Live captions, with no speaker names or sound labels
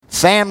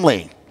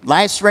family,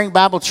 Life Spring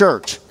Bible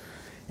Church,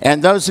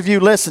 and those of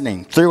you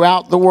listening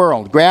throughout the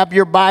world, grab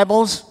your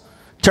Bibles,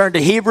 turn to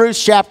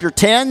Hebrews chapter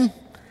 10.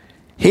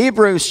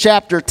 Hebrews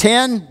chapter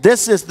 10,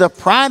 this is the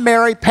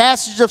primary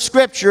passage of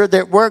Scripture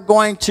that we're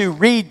going to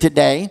read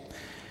today.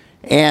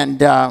 And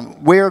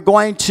we're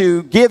going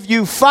to give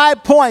you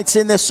 5 points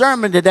in this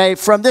sermon today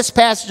from this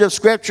passage of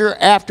Scripture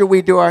after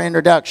we do our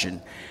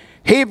introduction.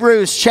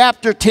 Hebrews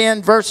chapter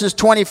 10, verses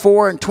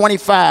 24 and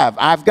 25.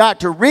 I've got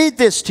to read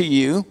this to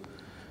you,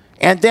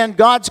 and then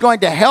God's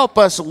going to help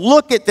us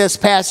look at this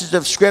passage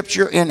of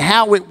Scripture and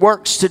how it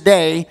works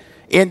today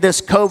in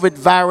this COVID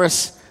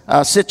virus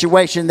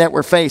situation that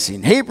we're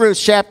facing.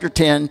 Hebrews chapter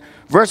 10,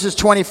 verses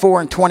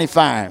 24 and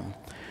 25.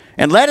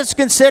 And let us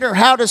consider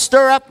how to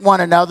stir up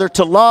one another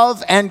to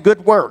love and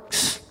good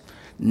works,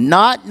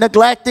 not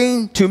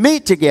neglecting to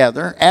meet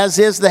together, as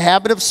is the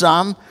habit of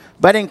some,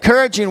 but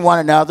encouraging one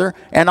another,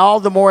 and all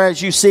the more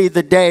as you see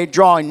the day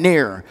drawing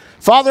near.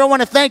 Father, I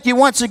want to thank you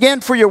once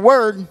again for your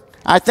word.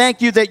 I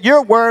thank you that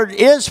your word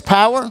is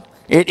power,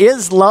 it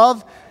is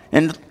love.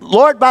 And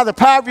Lord, by the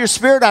power of your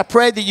Spirit, I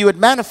pray that you would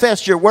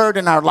manifest your word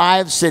in our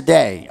lives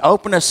today.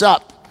 Open us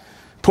up.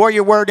 Pour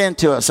your word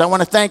into us. I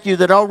want to thank you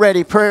that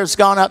already prayer has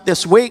gone up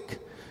this week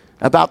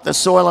about the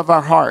soil of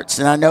our hearts.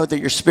 And I know that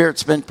your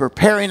Spirit's been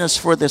preparing us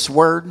for this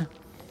word.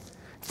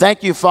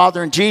 Thank you,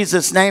 Father, in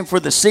Jesus' name for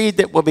the seed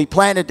that will be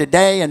planted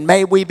today. And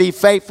may we be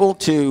faithful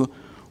to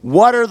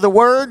water the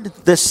word,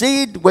 the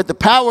seed, with the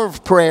power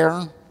of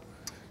prayer,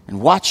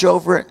 and watch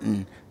over it.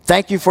 And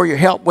thank you for your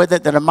help with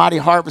it, that a mighty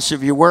harvest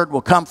of your word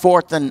will come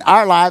forth in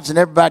our lives. And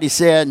everybody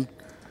said,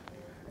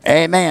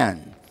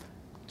 amen.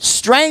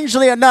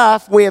 Strangely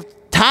enough, we have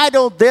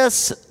titled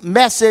this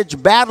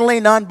message,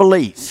 Battling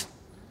Unbelief.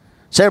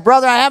 Say,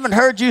 brother, I haven't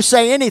heard you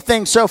say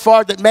anything so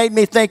far that made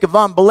me think of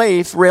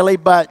unbelief, really,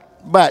 but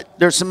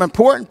there's some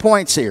important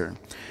points here.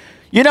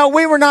 You know,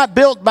 we were not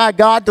built by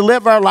God to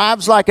live our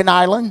lives like an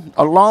island,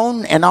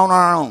 alone and on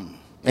our own.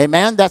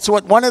 Amen? That's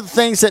one of the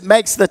things that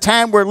makes the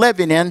time we're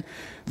living in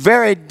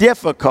very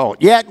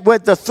difficult. Yet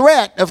with the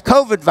threat of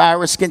COVID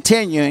virus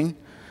continuing,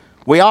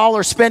 we all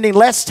are spending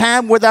less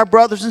time with our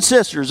brothers and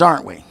sisters,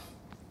 aren't we?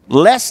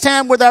 Less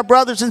time with our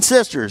brothers and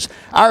sisters,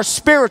 our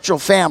spiritual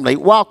family,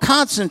 while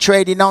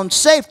concentrating on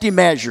safety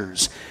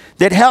measures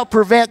that help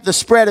prevent the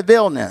spread of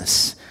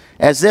illness,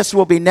 as this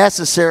will be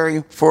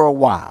necessary for a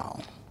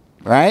while,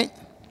 right?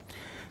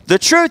 The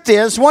truth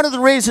is, one of the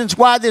reasons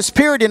why this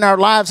period in our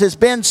lives has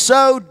been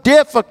so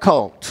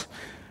difficult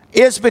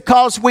is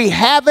because we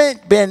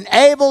haven't been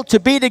able to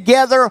be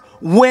together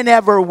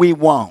whenever we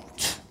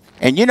want.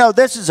 And you know,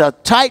 this is a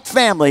tight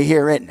family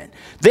here, isn't it?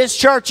 This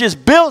church is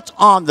built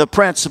on the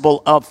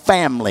principle of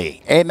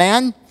family.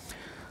 Amen?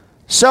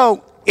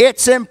 So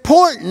it's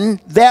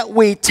important that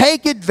we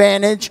take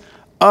advantage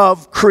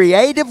of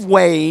creative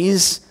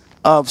ways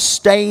of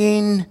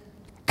staying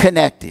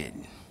connected.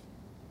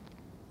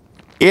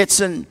 It's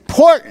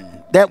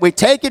important that we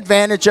take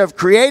advantage of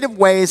creative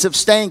ways of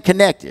staying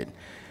connected,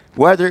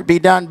 whether it be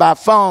done by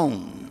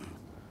phone,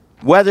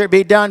 whether it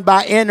be done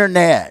by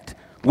internet,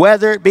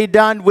 whether it be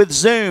done with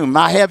Zoom.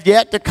 I have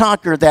yet to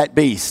conquer that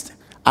beast.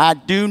 I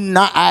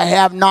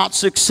have not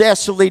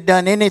successfully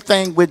done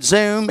anything with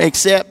Zoom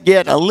except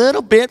get a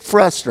little bit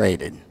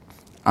frustrated.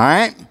 All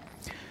right?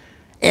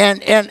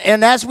 And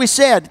as we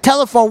said,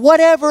 telephone,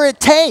 whatever it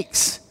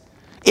takes.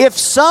 If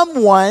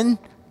someone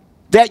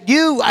that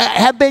you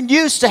have been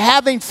used to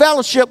having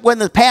fellowship with in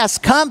the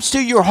past comes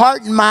to your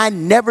heart and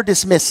mind, never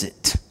dismiss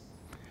it.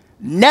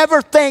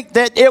 Never think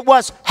that it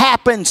was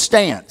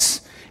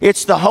happenstance.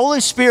 It's the Holy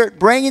Spirit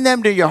bringing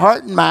them to your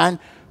heart and mind.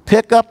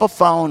 Pick up a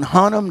phone,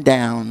 hunt them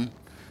down,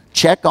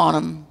 check on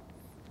them,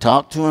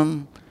 talk to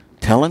them,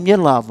 tell them you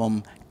love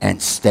them,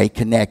 and stay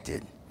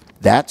connected.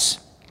 That's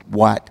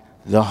what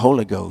the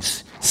Holy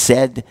Ghost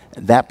said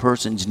that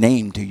person's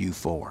name to you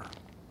for.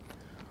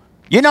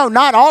 You know,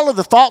 not all of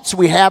the thoughts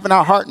we have in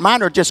our heart and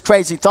mind are just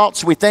crazy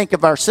thoughts we think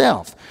of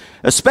ourselves,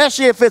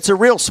 especially if it's a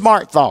real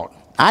smart thought.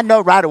 I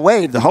know right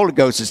away the Holy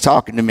Ghost is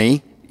talking to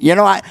me. You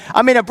know,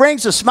 I mean, it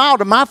brings a smile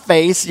to my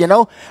face, you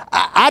know.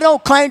 I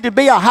don't claim to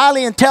be a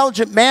highly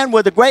intelligent man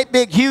with a great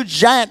big huge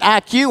giant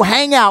IQ.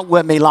 Hang out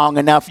with me long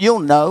enough, you'll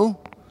know.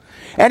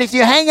 And if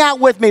you hang out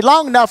with me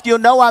long enough, you'll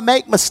know I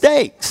make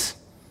mistakes.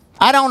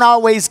 I don't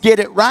always get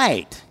it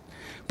right.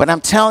 But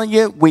I'm telling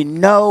you, we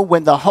know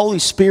when the Holy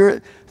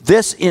Spirit,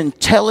 this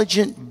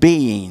intelligent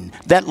being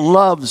that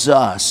loves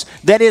us,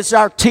 that is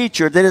our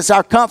teacher, that is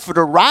our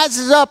comforter,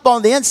 rises up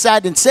on the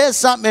inside and says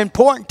something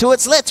important to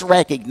us, let's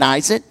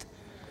recognize it.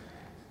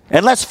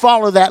 And let's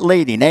follow that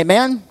leading.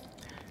 Amen?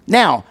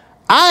 Now,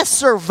 I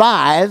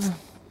survive,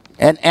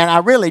 and I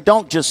really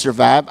don't just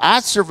survive.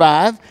 I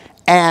survive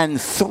and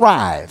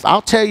thrive.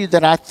 I'll tell you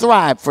that I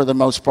thrive for the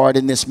most part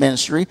in this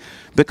ministry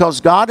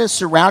because God has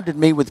surrounded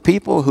me with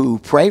people who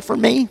pray for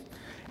me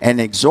and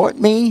exhort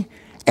me,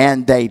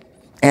 and they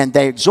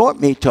exhort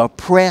me to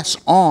press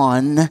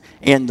on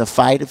in the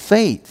fight of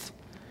faith.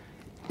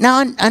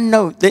 Now, I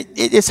know that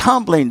it's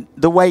humbling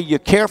the way you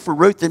care for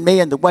Ruth and me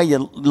and the way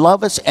you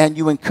love us and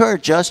you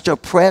encourage us to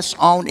press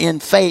on in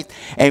faith.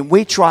 And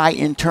we try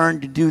in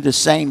turn to do the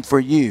same for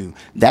you.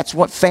 That's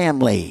what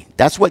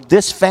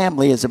this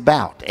family is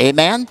about.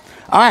 Amen?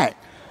 All right.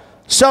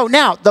 So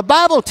now, the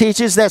Bible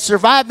teaches that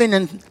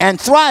surviving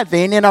and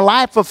thriving in a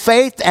life of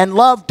faith and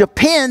love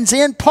depends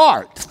in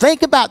part.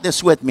 Think about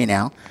this with me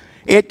now.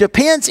 It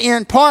depends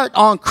in part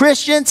on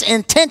Christians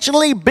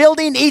intentionally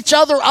building each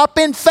other up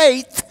in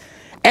faith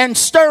and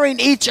stirring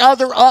each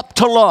other up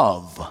to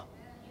love.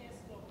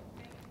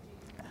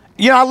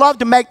 You know, I love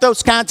to make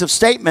those kinds of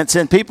statements,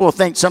 and people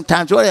think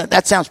sometimes, well,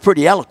 that sounds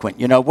pretty eloquent.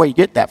 You know, where you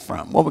get that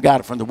from? Well, we got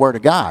it from the Word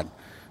of God.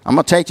 I'm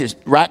going to take you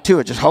right to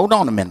it. Just hold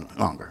on a minute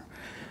longer.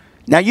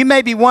 Now, you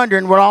may be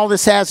wondering what all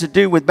this has to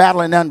do with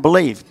battling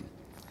unbelief.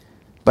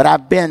 But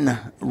I've been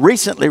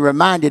recently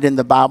reminded in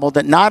the Bible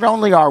that not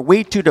only are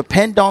we to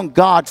depend on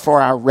God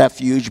for our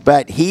refuge,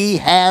 but He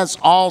has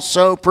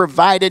also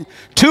provided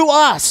to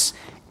us,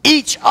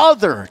 each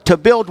other, to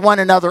build one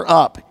another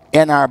up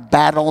in our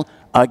battle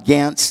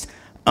against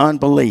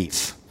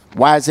unbelief.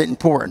 Why is it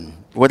important?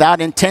 Without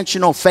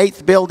intentional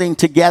faith-building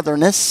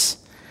togetherness,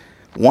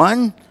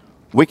 one,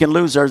 we can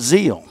lose our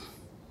zeal.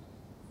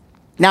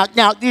 Now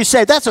you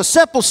say, that's a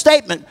simple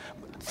statement.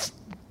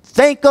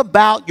 Think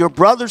about your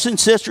brothers and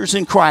sisters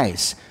in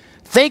Christ.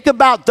 Think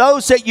about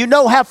those that you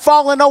know have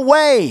fallen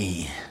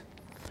away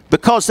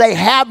because they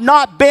have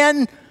not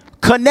been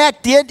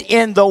connected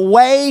in the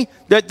way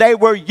that they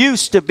were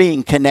used to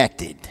being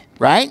connected,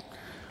 right?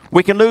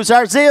 We can lose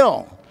our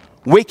zeal.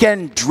 We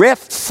can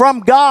drift from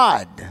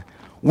God.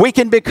 We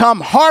can become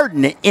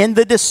hardened in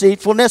the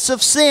deceitfulness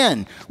of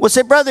sin. Well,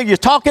 say, brother, you're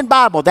talking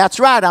Bible. That's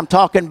right, I'm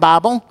talking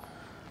Bible.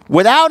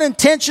 Without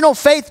intentional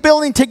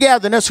faith-building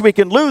togetherness, we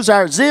can lose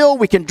our zeal,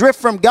 we can drift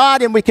from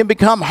God, and we can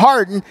become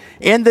hardened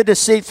in the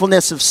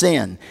deceitfulness of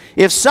sin.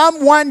 If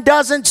someone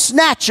doesn't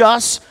snatch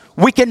us,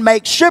 we can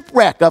make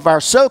shipwreck of our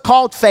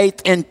so-called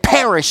faith and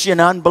perish in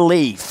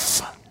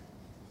unbelief.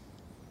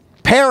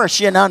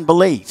 Perish in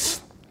unbelief.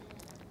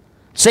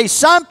 See,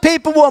 some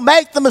people will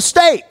make the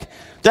mistake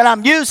that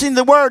I'm using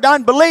the word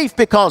unbelief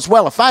because,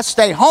 well, if I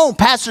stay home,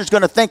 pastor's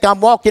going to think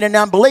I'm walking in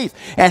unbelief.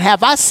 And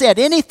have I said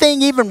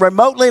anything even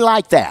remotely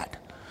like that?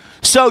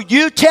 So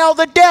you tell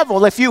the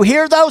devil, if you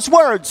hear those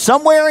words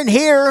somewhere in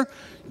here,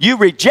 you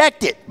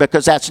reject it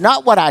because that's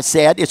not what I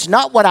said. It's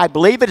not what I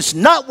believe. It's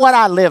not what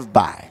I live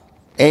by.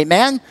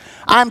 Amen?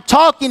 I'm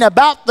talking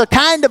about the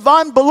kind of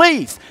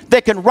unbelief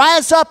that can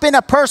rise up in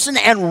a person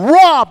and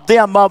rob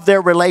them of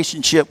their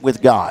relationship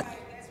with God.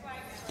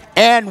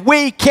 And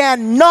we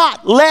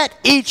cannot let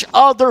each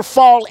other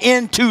fall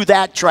into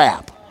that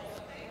trap.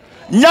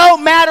 No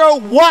matter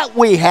what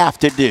we have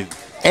to do.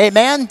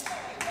 Amen?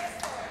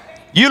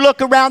 You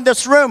look around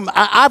this room.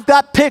 I've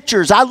got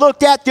pictures I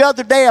looked at the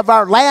other day of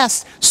our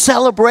last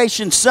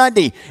celebration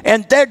Sunday.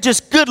 And they're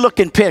just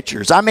good-looking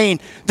pictures. I mean,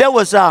 there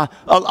was a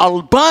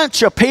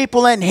bunch of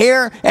people in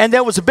here. And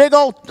there was a big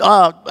old,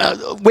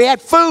 we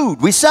had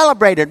food. We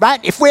celebrated,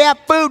 right? If we have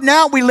food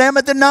now, we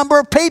limit the number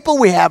of people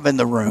we have in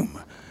the room.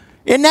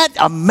 Isn't that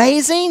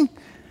amazing?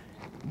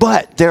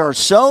 But there are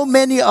so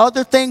many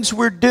other things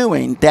we're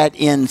doing that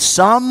in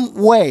some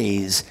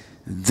ways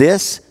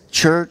this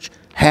church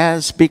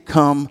has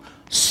become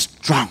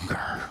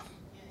stronger.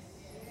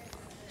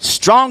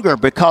 Stronger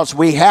because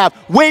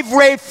we've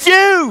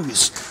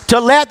refused to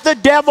let the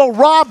devil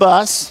rob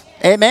us,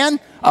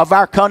 amen, of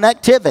our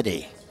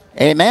connectivity.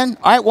 Amen?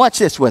 All right, watch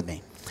this with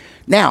me.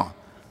 Now,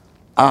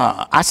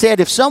 I said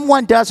if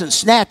someone doesn't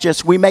snatch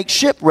us, we make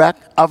shipwreck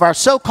of our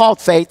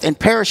so-called faith and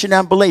perish in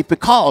unbelief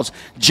because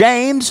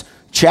James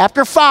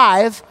chapter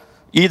 5,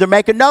 either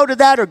make a note of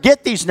that or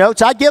get these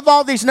notes. I give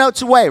all these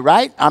notes away,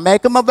 right? I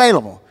make them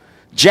available.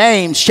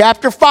 James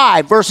chapter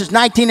 5 verses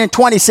 19 and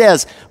 20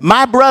 says,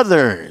 my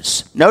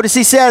brothers. Notice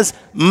he says,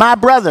 my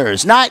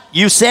brothers. Not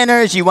you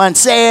sinners, you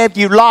unsaved,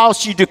 you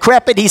lost, you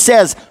decrepit. He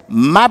says,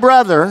 my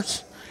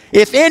brothers.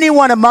 If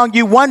anyone among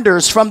you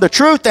wanders from the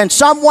truth and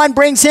someone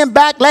brings him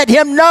back, let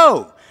him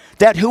know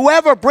that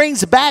whoever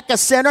brings back a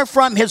sinner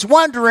from his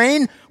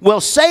wandering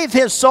will save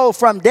his soul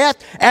from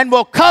death and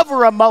will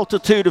cover a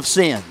multitude of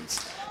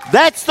sins.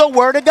 That's the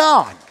word of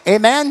God.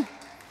 Amen.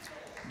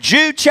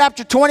 Jude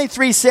chapter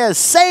 23 says,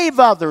 save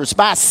others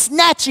by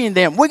snatching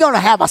them. We're going to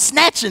have a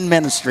snatching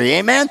ministry.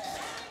 Amen.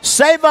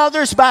 Save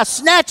others by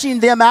snatching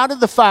them out of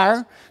the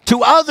fire.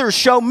 To others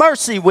show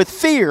mercy with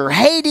fear,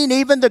 hating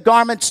even the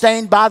garment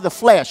stained by the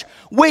flesh.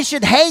 We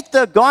should hate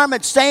the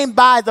garment stained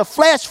by the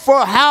flesh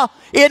for how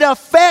it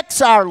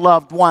affects our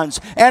loved ones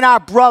and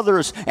our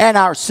brothers and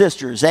our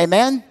sisters.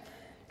 Amen?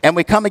 And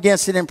we come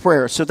against it in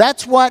prayer. So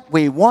that's what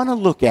we want to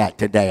look at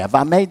today. Have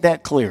I made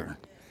that clear?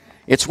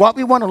 It's what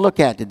we want to look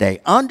at today.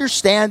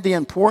 Understand the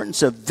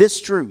importance of this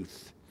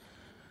truth.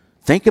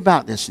 Think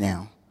about this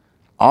now.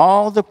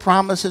 All the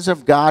promises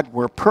of God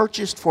were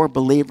purchased for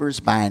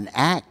believers by an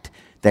act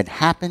that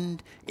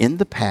happened in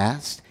the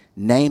past,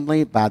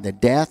 namely by the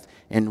death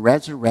and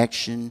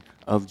resurrection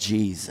of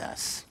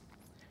Jesus.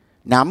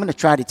 Now, I'm going to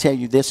try to tell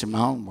you this in my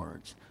own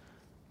words.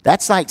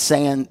 That's like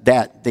saying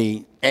that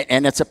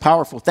and it's a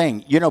powerful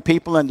thing. You know,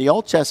 people in the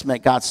Old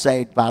Testament got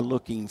saved by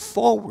looking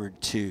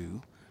forward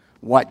to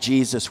what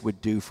Jesus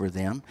would do for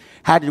them.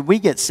 How did we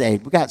get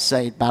saved? We got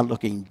saved by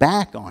looking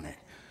back on it.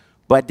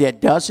 But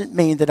that doesn't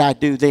mean that I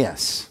do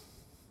this.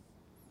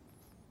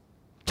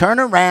 Turn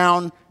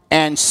around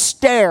and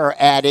stare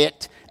at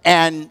it.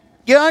 And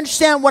you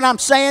understand what I'm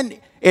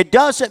saying? It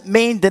doesn't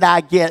mean that I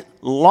get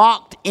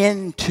locked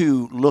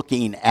into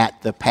looking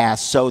at the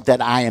past so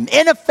that I am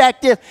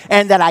ineffective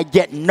and that I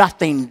get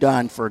nothing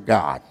done for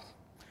God.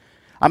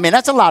 I mean,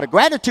 that's a lot of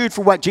gratitude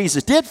for what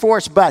Jesus did for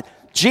us, but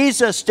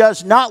Jesus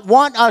does not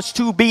want us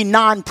to be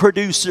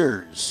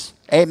non-producers.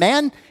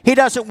 Amen? He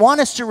doesn't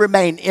want us to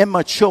remain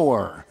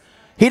immature.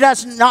 He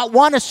does not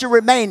want us to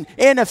remain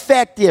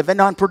ineffective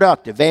and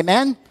unproductive.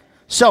 Amen?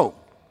 So,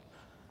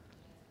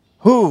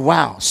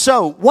 wow.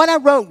 So, what I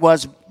wrote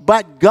was,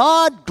 but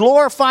God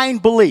glorifying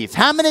belief.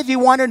 How many of you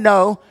want to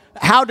know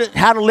how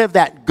to live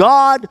that?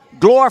 God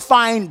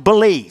glorifying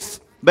belief.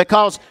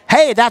 Because,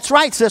 hey, that's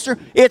right, sister.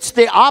 It's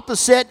the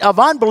opposite of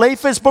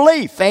unbelief is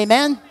belief.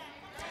 Amen?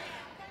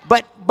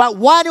 But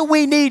why do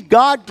we need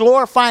God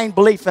glorifying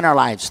belief in our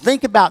lives?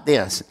 Think about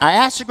this. I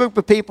asked a group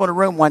of people in a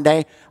room one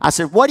day, I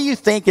said, what do you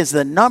think is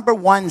the number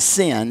one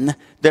sin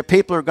that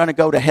people are going to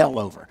go to hell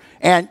over?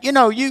 And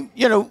you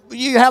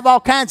have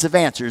all kinds of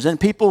answers, and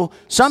people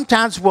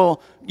sometimes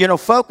will,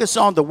 focus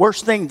on the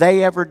worst thing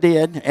they ever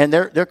did, and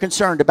they're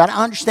concerned about it.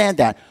 I understand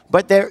that.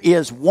 But there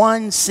is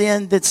one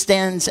sin that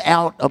stands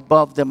out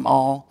above them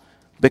all,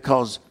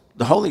 because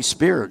the Holy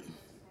Spirit,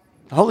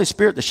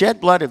 the shed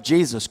blood of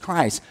Jesus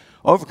Christ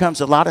overcomes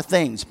a lot of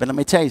things. But let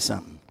me tell you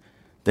something.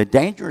 The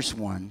dangerous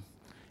one,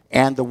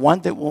 and the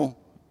one that will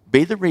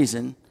be the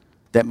reason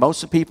that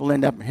most of the people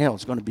end up in hell,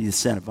 is going to be the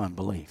sin of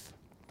unbelief.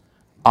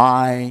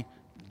 I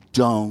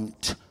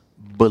don't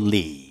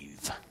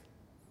believe.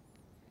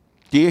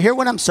 Do you hear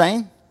what I'm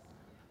saying?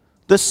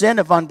 The sin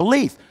of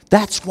unbelief.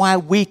 That's why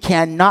we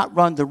cannot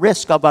run the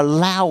risk of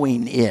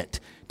allowing it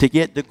to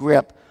get the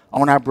grip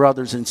on our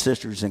brothers and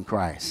sisters in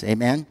Christ.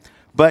 Amen?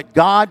 But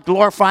God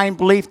glorifying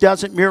belief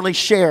doesn't merely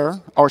share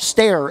or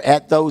stare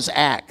at those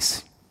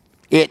acts.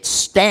 It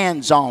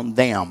stands on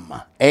them.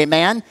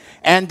 Amen?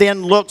 And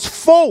then looks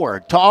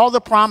forward to all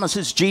the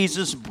promises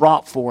Jesus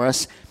brought for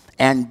us,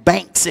 and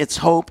banks its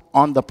hope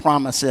on the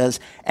promises,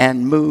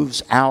 and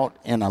moves out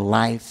in a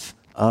life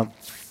of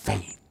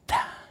faith.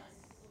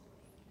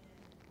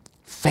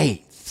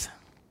 Faith.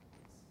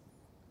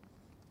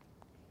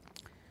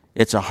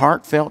 It's a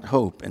heartfelt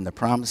hope in the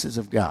promises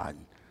of God.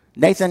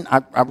 Nathan,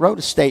 I wrote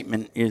a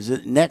statement. Is the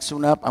next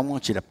one up? I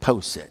want you to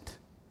post it.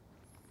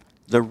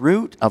 The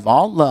root of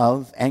all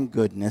love and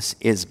goodness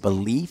is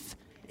belief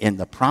in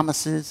the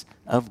promises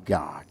of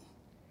God.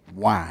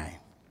 Why?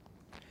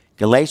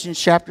 Galatians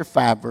chapter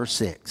 5, verse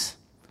 6.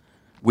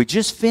 We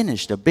just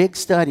finished a big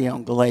study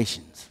on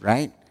Galatians,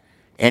 right?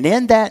 And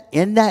in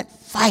that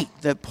fight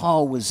that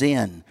Paul was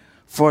in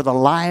for the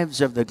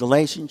lives of the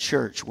Galatian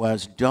church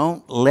was,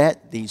 don't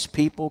let these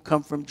people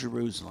come from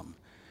Jerusalem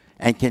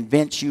and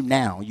convince you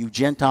now, you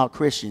Gentile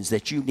Christians,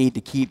 that you need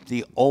to keep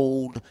the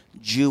old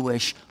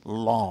Jewish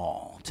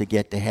law to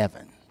get to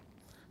heaven.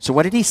 So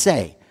what did he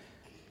say?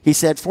 He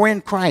said, for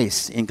in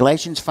Christ, in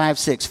Galatians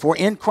 5:6, for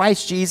in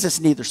Christ Jesus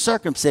neither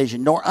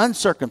circumcision nor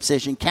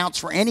uncircumcision counts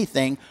for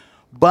anything,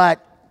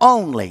 but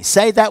only,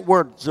 say that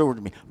word to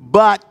me,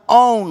 but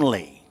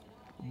only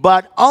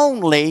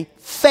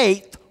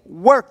faith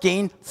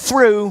working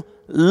through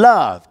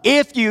love.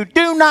 If you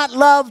do not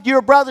love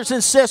your brothers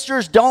and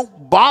sisters,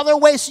 don't bother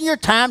wasting your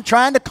time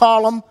trying to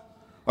call them,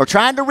 or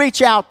trying to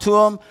reach out to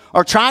them,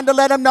 or trying to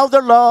let them know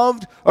they're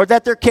loved or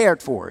that they're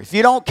cared for. If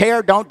you don't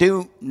care, don't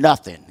do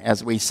nothing,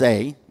 as we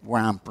say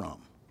where I'm from.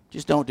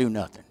 Just don't do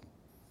nothing.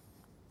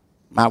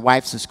 My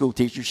wife's a school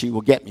teacher. She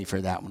will get me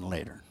for that one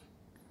later.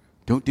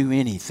 Don't do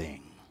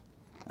anything.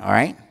 All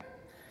right?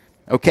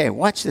 Okay,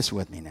 watch this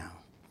with me now.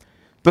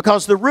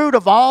 Because the root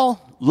of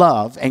all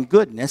love and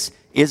goodness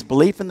is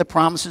belief in the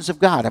promises of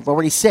God. I've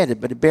already said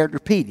it, but it bears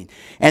repeating.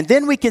 And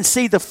then we can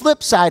see the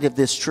flip side of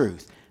this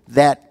truth,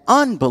 that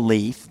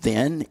unbelief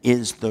then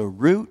is the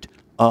root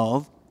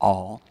of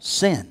all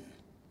sin.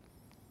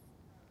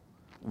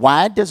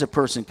 Why does a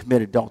person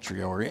commit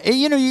adultery? Or,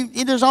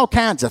 there's all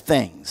kinds of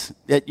things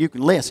that you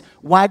can list.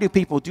 Why do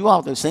people do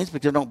all those things?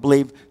 Because they don't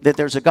believe that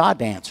there's a God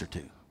to answer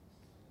to.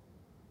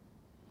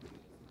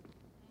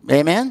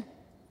 Amen?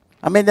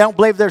 I mean, they don't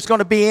believe there's going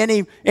to be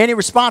any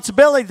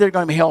responsibility they're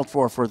going to be held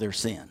for their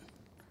sin.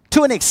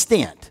 To an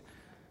extent.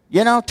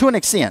 To an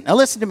extent. Now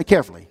listen to me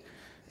carefully.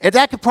 If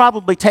that could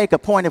probably take a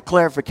point of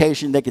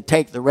clarification that could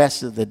take the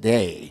rest of the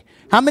day.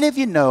 How many of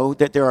you know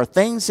that there are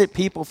things that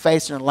people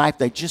face in their life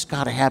they just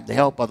got to have the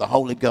help of the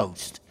Holy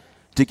Ghost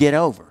to get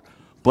over?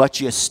 But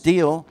you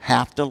still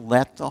have to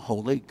let the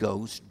Holy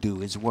Ghost do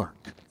his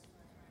work.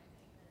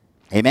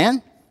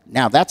 Amen?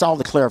 Now, that's all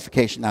the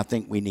clarification I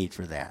think we need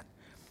for that.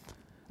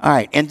 All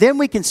right, and then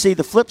we can see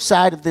the flip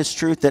side of this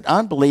truth, that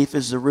unbelief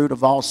is the root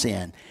of all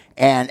sin.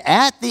 And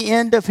at the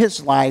end of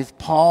his life,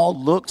 Paul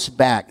looks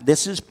back.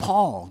 This is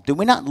Paul. Do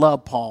we not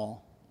love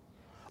Paul?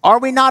 Are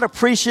we not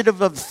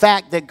appreciative of the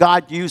fact that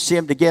God used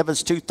him to give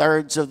us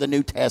 2/3 of the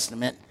New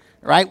Testament?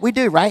 Right? We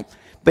do, right?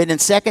 But in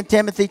 2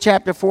 Timothy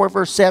chapter 4,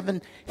 verse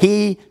 7,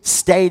 he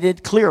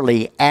stated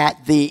clearly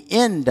at the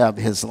end of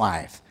his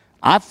life,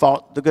 I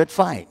fought the good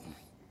fight.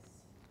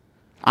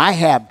 I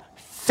have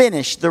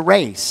finished the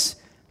race.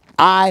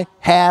 I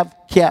have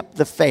kept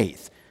the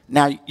faith.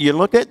 Now, you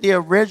look at the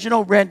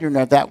original rendering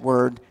of that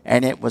word,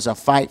 and it was a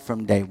fight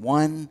from day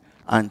one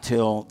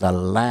until the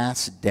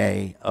last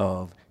day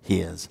of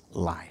his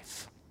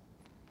life.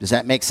 Does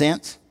that make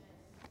sense?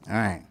 All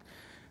right.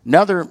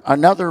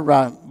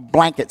 Another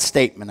blanket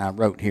statement I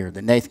wrote here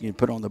that Nathan can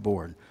put on the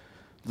board.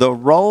 The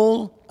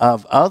role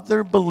of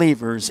other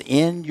believers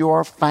in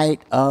your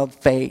fight of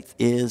faith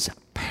is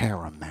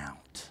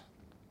paramount.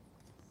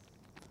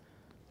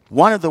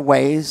 One of the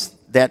ways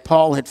that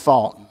Paul had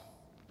fought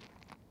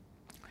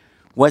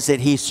was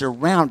that he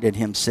surrounded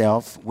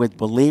himself with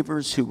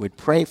believers who would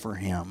pray for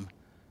him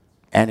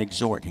and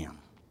exhort him.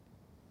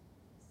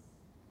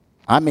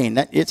 I mean,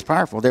 it's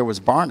powerful. There was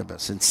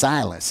Barnabas and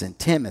Silas and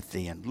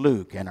Timothy and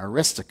Luke and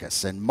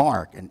Aristarchus and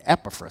Mark and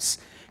Epaphras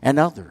and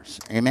others.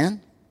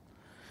 Amen?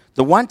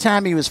 The one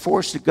time he was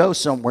forced to go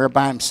somewhere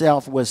by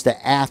himself was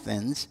to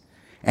Athens,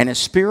 and his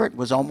spirit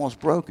was almost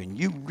broken.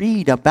 You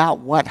read about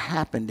what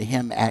happened to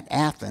him at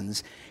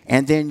Athens,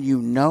 and then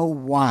you know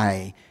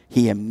why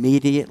he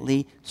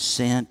immediately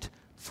sent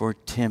for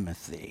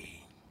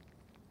Timothy,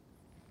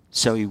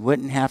 so he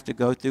wouldn't have to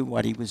go through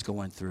what he was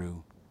going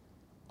through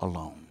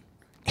alone.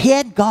 He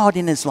had God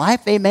in his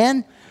life,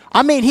 amen?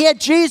 I mean, he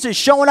had Jesus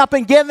showing up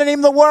and giving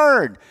him the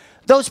word.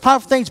 Those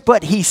powerful things,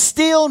 but he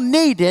still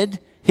needed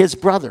his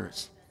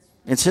brothers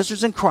and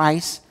sisters in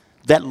Christ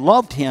that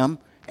loved him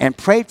and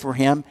prayed for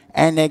him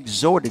and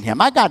exhorted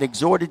him. I got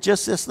exhorted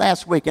just this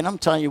last week, and I'm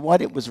telling you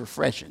what, it was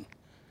refreshing.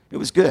 It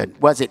was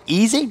good. Was it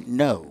easy?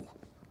 No.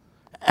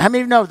 How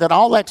many of you know that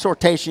all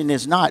exhortation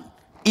is not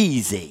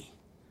easy?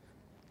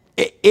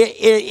 It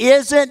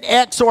isn't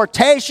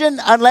exhortation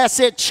unless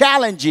it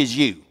challenges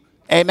you.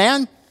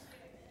 Amen?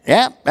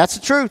 Yeah, that's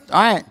the truth.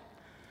 All right.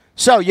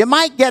 So you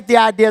might get the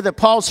idea that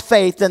Paul's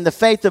faith and the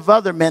faith of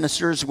other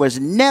ministers was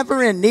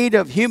never in need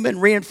of human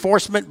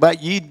reinforcement,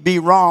 but you'd be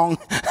wrong.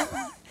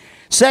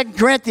 2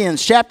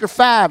 Corinthians chapter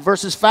 5,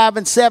 verses 5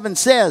 and 7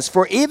 says,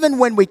 For even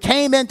when we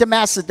came into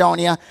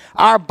Macedonia,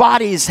 our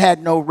bodies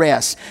had no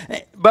rest,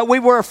 but we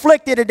were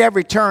afflicted at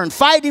every turn,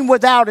 fighting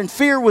without and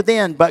fear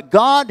within. But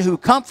God, who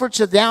comforts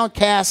the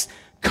downcast,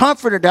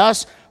 comforted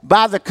us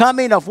by the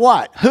coming of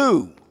what?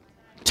 Who?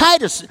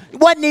 Titus. It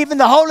wasn't even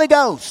the Holy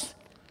Ghost.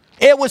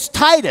 It was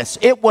Titus.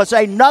 It was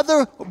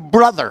another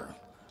brother.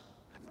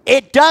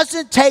 It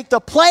doesn't take the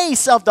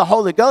place of the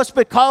Holy Ghost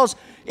because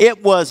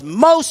it was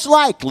most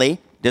likely,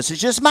 this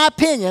is just my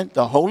opinion,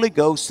 the Holy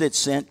Ghost that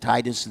sent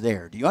Titus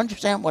there. Do you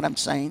understand what I'm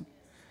saying?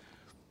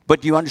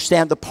 But do you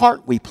understand the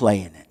part we play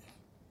in it?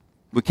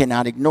 We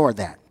cannot ignore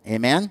that.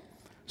 Amen?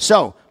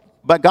 So,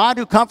 but God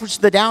who comforts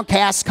the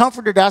downcast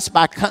comforted us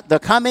by the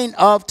coming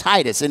of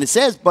Titus. And it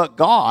says, but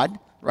God,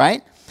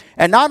 right?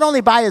 And not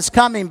only by his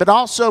coming, but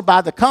also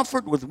by the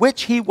comfort with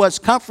which he was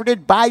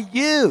comforted by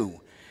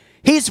you.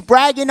 He's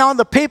bragging on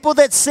the people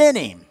that sent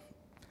him.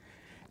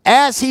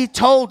 As he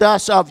told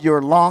us of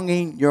your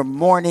longing, your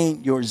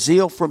mourning, your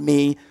zeal for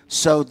me,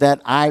 so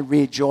that I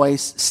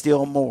rejoice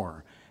still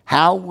more.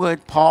 How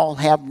would Paul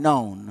have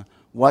known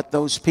what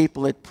those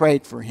people had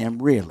prayed for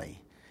him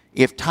really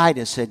if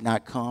Titus had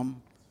not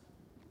come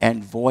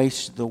and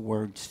voiced the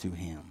words to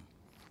him?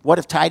 What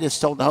if Titus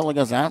told the Holy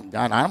Ghost, God,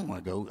 I don't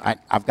want to go.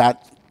 I've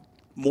got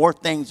more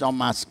things on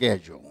my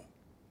schedule.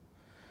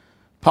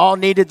 Paul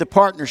needed the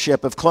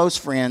partnership of close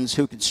friends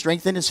who could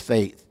strengthen his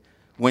faith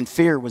when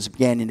fear was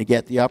beginning to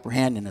get the upper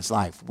hand in his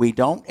life. We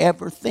don't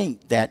ever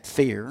think that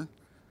fear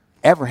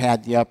ever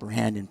had the upper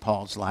hand in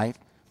Paul's life,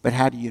 but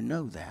how do you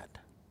know that?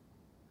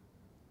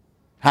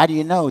 How do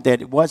you know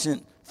that it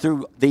wasn't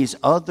through these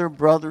other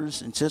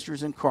brothers and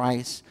sisters in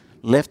Christ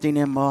lifting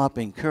him up,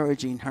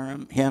 encouraging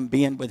him,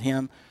 being with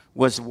him,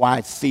 was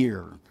why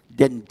fear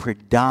didn't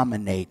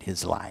predominate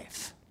his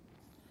life?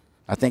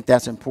 I think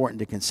that's important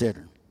to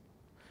consider.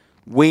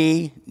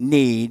 We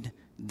need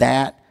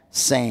that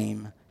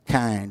same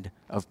kind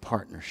of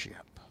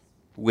partnership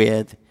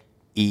with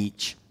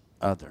each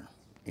other.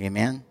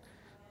 Amen?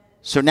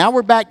 So now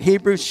we're back to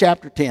Hebrews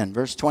chapter 10,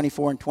 verse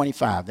 24 and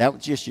 25. That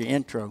was just your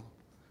intro.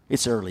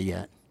 It's early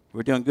yet.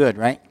 We're doing good,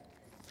 right?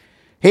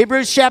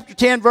 Hebrews chapter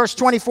 10, verse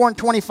 24 and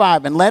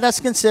 25. And let us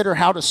consider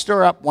how to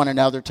stir up one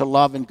another to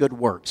love and good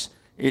works.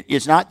 It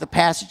is not the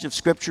passage of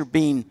Scripture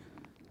being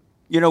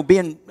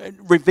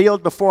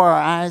revealed before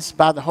our eyes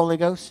by the Holy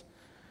Ghost.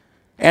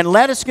 And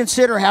let us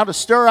consider how to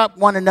stir up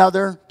one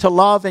another to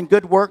love and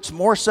good works,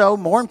 more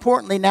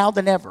importantly now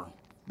than ever,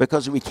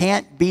 because we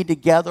can't be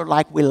together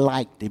like we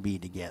like to be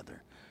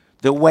together,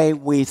 the way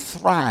we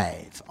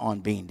thrive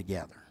on being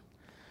together.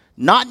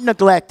 Not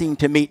neglecting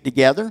to meet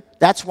together.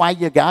 That's why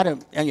you got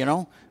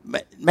to,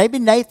 maybe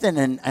Nathan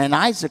and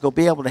Isaac will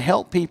be able to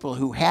help people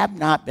who have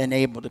not been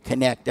able to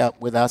connect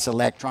up with us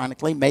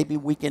electronically. Maybe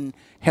we can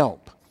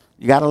help.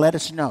 You got to let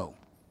us know.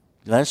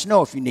 Let us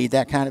know if you need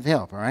that kind of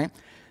help, all right?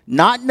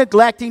 Not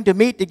neglecting to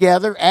meet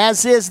together,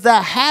 as is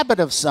the habit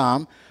of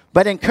some,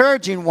 but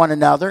encouraging one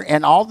another,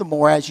 and all the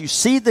more as you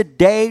see the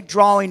day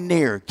drawing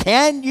near.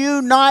 Can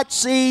you not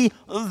see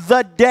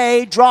the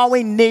day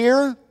drawing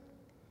near?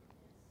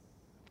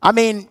 I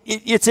mean,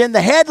 it's in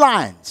the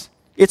headlines.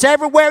 It's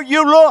everywhere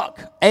you look.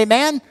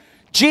 Amen?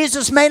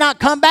 Jesus may not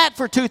come back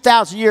for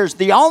 2,000 years.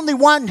 The only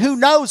one who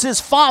knows is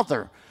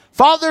Father.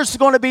 Father's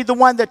going to be the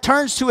one that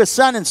turns to his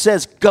son and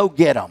says, go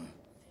get him.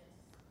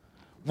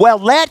 Well,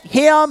 let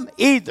him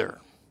either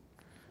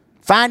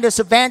find us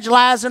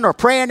evangelizing or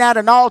praying at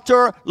an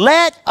altar.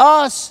 Let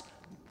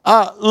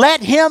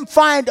him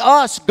find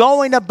us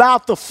going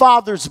about the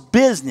Father's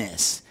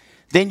business.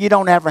 Then you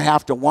don't ever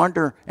have to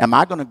wonder, am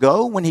I going to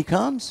go when he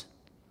comes?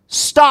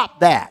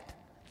 Stop that.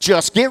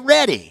 Just get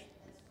ready.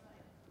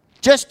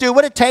 Just do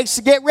what it takes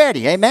to get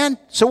ready. Amen?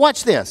 So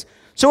watch this.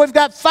 So we've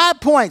got 5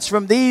 points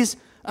from these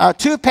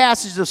 2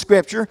 passages of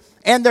Scripture,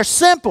 and they're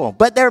simple,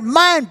 but they're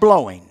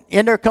mind-blowing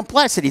in their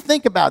complexity.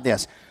 Think about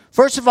this.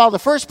 First of all, the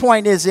first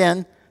point is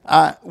in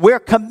we're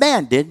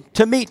commanded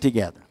to meet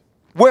together.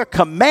 We're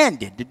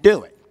commanded to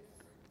do it.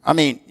 I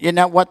mean, isn't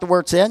that what the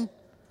word said?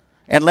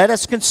 And let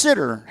us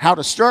consider how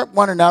to stir up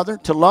one another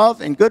to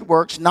love and good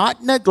works,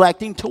 not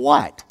neglecting to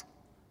what?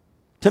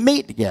 To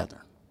meet together,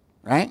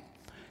 right?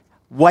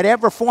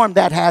 Whatever form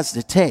that has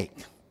to take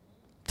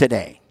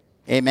today.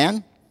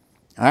 Amen?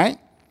 All right?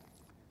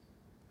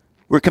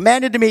 We're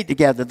commanded to meet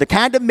together. The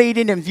kind of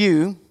meeting in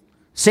view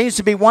seems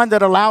to be one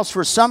that allows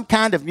for some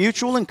kind of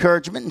mutual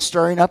encouragement and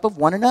stirring up of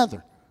one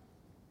another.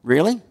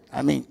 Really?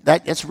 I mean,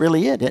 that's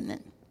really it, isn't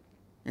it?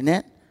 Isn't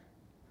it?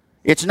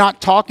 It's not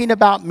talking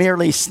about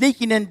merely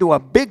sneaking into a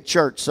big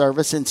church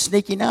service and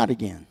sneaking out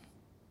again.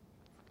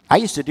 I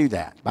used to do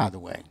that, by the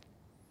way.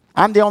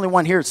 I'm the only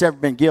one here that's ever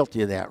been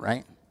guilty of that,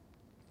 right?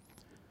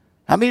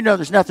 How many of you know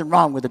there's nothing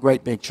wrong with a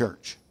great big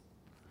church?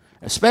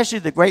 Especially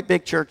the great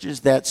big churches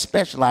that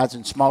specialize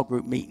in small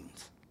group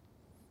meetings.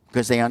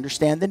 Because they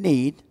understand the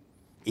need,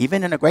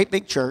 even in a great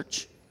big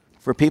church,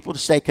 for people to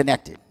stay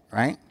connected,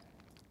 right?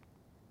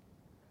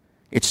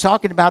 It's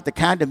talking about the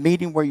kind of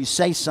meeting where you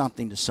say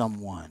something to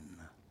someone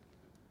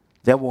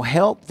that will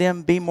help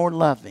them be more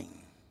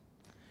loving.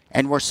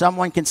 And where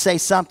someone can say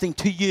something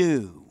to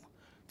you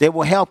that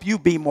will help you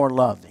be more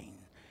loving.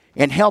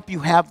 And help you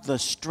have the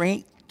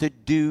strength to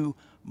do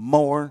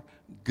more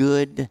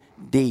good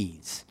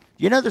deeds.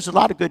 You know, there's a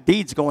lot of good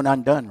deeds going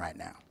undone right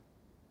now.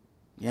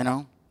 You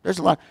know, there's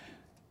a lot.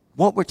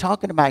 What we're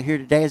talking about here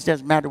today is it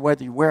doesn't matter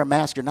whether you wear a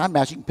mask or not a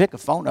mask. You can pick a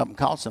phone up and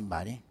call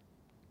somebody.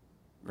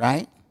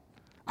 Right?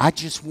 I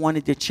just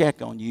wanted to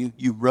check on you.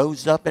 You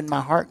rose up in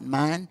my heart and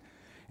mind.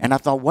 And I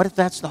thought, what if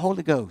that's the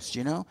Holy Ghost,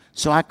 you know?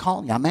 So I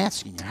called you. I'm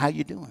asking you, how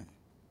you doing?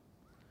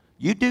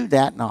 You do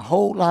that, and a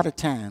whole lot of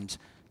times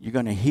you're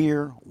going to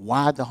hear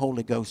why the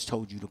Holy Ghost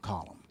told you to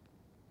call him.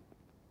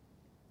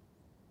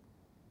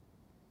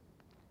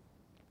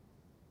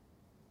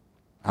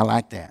 I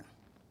like that.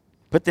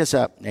 Put this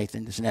up,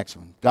 Nathan, this next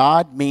one.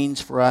 God means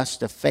for us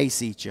to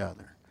face each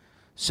other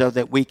so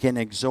that we can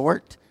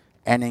exhort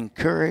and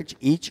encourage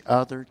each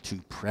other to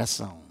press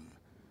on.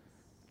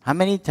 How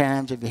many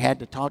times have you had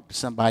to talk to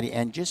somebody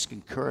and just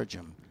encourage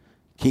them?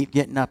 Keep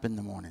getting up in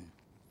the morning.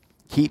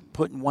 Keep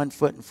putting one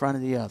foot in front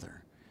of the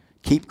other.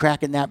 Keep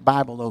cracking that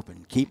Bible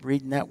open. Keep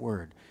reading that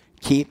word.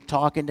 Keep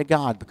talking to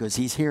God because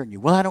he's hearing you.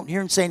 Well, I don't hear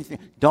him say anything.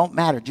 Don't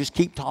matter. Just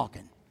keep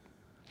talking.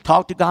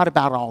 Talk to God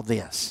about all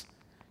this.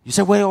 You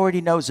say, well, he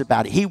already knows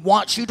about it. He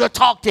wants you to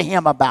talk to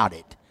him about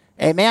it.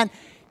 Amen?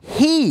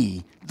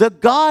 He, the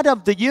God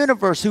of the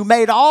universe who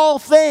made all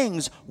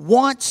things,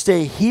 wants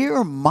to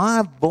hear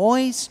my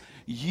voice.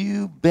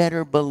 You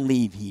better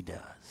believe he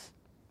does.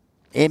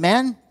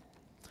 Amen?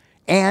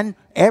 And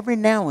every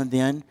now and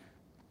then,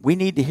 we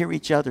need to hear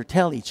each other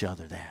tell each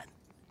other that.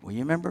 Well, you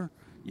remember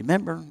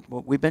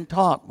what we've been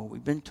taught, what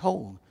we've been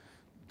told.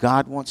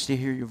 God wants to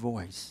hear your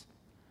voice.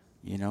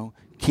 You know,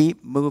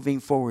 keep moving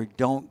forward.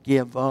 Don't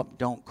give up.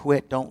 Don't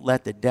quit. Don't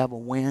let the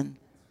devil win.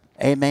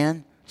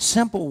 Amen?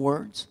 Simple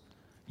words.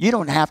 You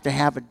don't have to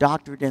have a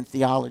doctorate in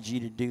theology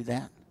to do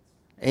that.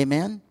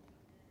 Amen?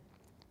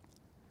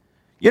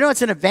 You know,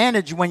 it's an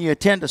advantage when you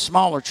attend a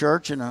smaller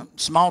church, and a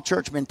small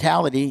church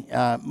mentality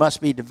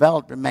must be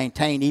developed and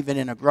maintained even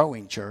in a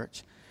growing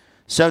church,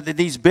 so that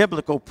these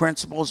biblical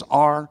principles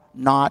are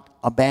not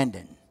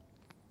abandoned.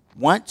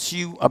 Once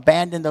you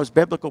abandon those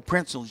biblical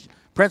principles,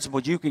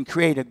 you can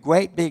create a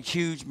great, big,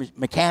 huge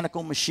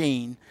mechanical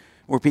machine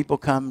where people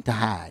come to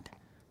hide.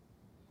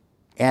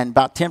 And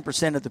about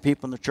 10% of the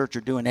people in the church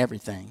are doing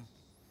everything,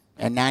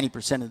 and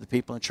 90% of the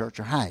people in the church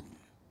are hiding.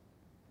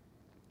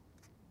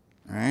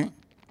 All right?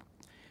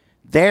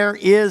 There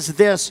is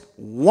this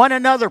one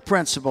another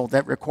principle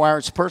that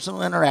requires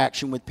personal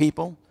interaction with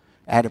people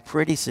at a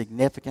pretty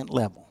significant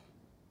level.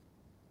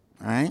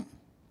 All right?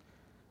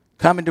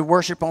 Coming to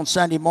worship on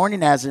Sunday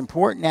morning, as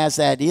important as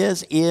that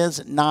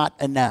is not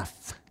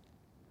enough.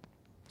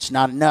 It's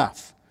not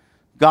enough.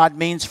 God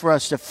means for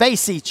us to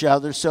face each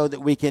other so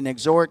that we can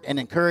exhort and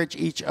encourage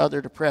each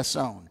other to press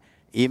on.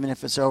 even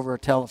if it's over a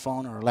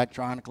telephone or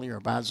electronically or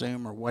by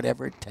Zoom or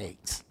whatever it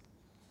takes.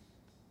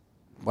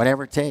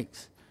 Whatever it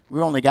takes. We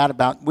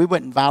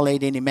wouldn't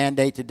violate any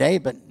mandate today,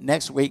 but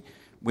next week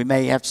we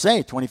may have to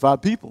say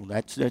 25 people.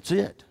 That's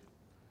it.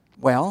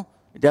 Well,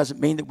 it doesn't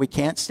mean that we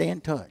can't stay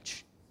in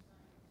touch.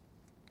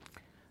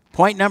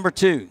 Point number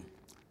 2,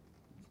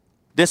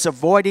 this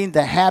avoiding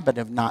the habit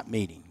of not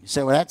meeting. You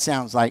say, well, that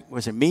sounds like,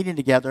 was it meeting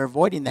together,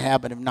 avoiding the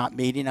habit of not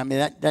meeting? I mean,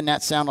 doesn't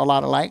that sound a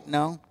lot alike?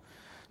 No.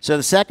 So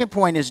the second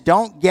point is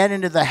don't get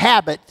into the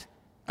habit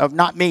of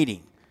not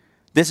meeting.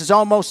 This is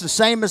almost the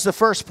same as the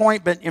first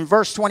point, but in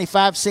verse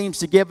 25 seems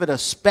to give it a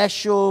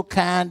special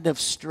kind of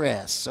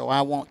stress. So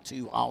I want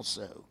to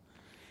also.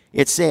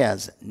 It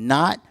says,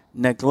 not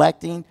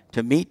neglecting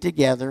to meet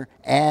together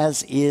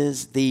as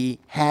is the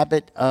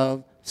habit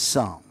of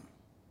some.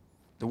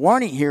 The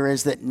warning here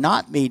is that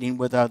not meeting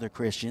with other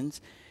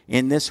Christians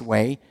in this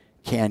way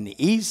can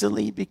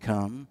easily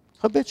become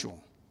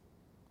habitual.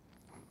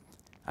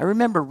 I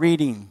remember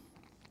reading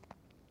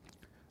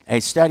a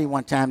study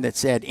one time that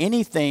said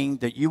anything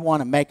that you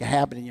want to make a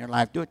habit in your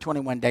life, do it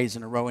 21 days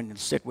in a row and it'll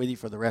stick with you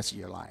for the rest of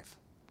your life.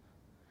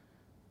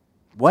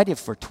 What if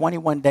for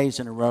 21 days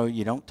in a row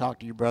you don't talk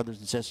to your brothers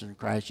and sisters in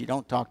Christ, you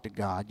don't talk to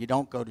God, you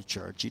don't go to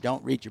church, you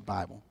don't read your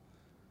Bible,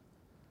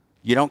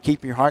 you don't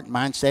keep your heart and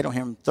mind stayed on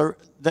Him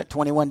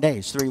 21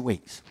 days, 3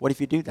 weeks? What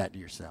if you do that to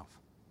yourself?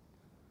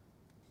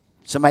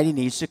 Somebody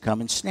needs to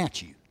come and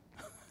snatch you.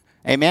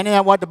 Amen? Isn't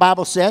that what the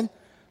Bible said?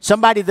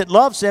 Somebody that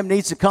loves Him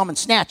needs to come and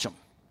snatch Him.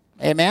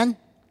 Amen?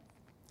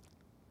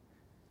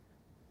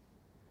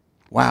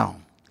 Wow.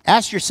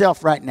 Ask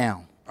yourself right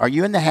now, are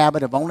you in the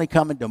habit of only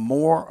coming to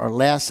more or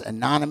less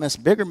anonymous,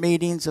 bigger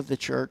meetings of the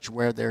church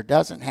where there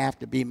doesn't have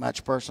to be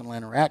much personal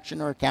interaction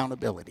or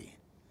accountability?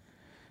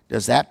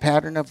 Does that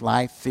pattern of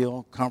life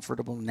feel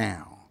comfortable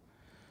now?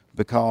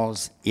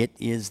 Because it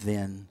is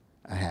then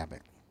a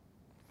habit.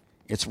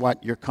 It's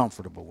what you're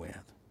comfortable with.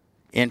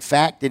 In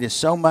fact, it is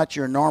so much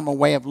your normal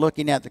way of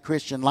looking at the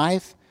Christian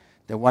life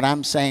that what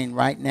I'm saying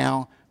right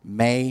now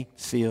may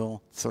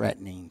feel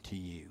threatening to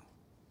you.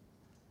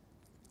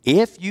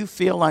 If you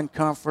feel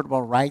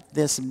uncomfortable right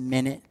this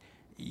minute,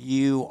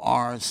 you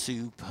are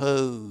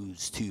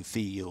supposed to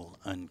feel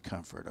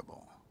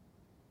uncomfortable.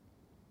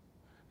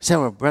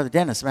 So, well, Brother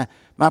Dennis,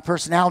 my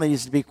personality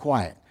is to be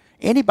quiet.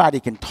 Anybody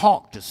can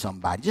talk to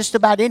somebody. Just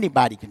about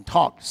anybody can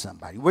talk to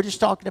somebody. We're just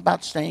talking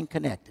about staying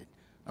connected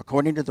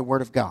according to the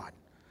Word of God.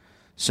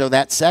 So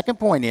that second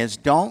point is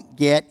don't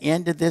get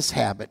into this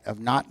habit of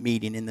not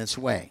meeting in this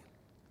way.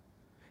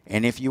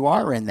 And if you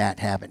are in that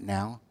habit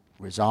now,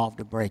 resolve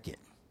to break it.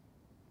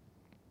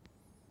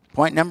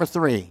 Point number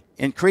 3,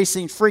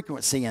 increasing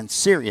frequency and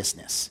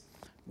seriousness.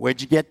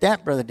 Where'd you get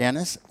that, Brother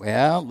Dennis?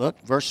 Well,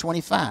 look, verse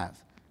 25.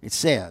 It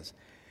says,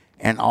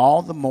 and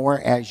all the more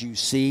as you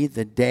see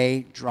the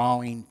day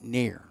drawing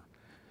near.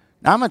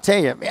 Now, I'm going to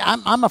tell you,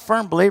 I'm a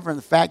firm believer in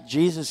the fact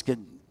Jesus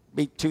could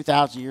be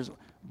 2,000 years old.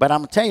 But I'm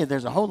going to tell you,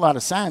 there's a whole lot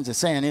of signs that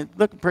saying it's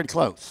looking pretty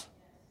close.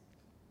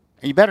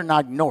 And you better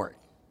not ignore it.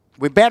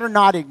 We better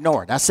not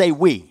ignore it. I say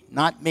we,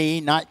 not me,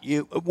 not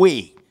you,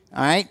 we.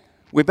 All right?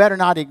 We better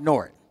not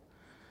ignore it.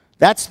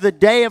 That's the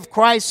day of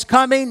Christ's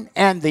coming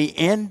and the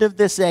end of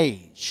this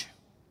age.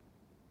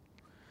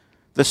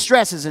 The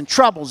stresses and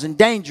troubles and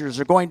dangers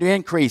are going to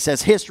increase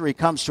as history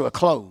comes to a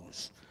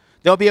close.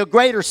 There'll be a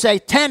greater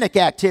satanic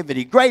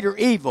activity, greater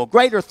evil,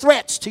 greater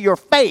threats to your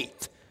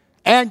faith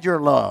and your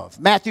love.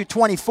 Matthew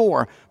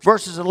 24,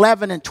 verses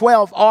 11 and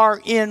 12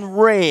 are in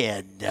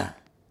red.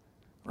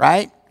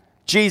 Right?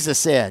 Jesus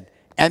said,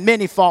 and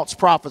many false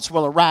prophets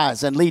will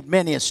arise and lead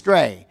many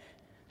astray.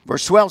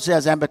 Verse 12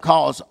 says, and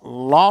because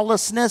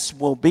lawlessness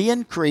will be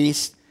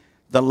increased,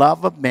 the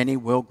love of many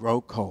will grow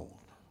cold.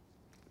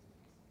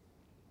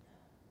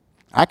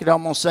 I could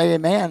almost say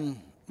amen.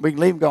 We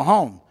can leave and go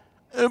home.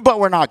 But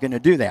we're not going to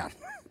do that.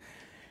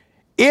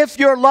 If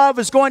your love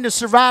is going to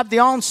survive the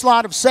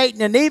onslaught of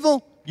Satan and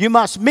evil, you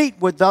must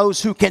meet with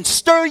those who can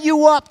stir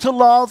you up to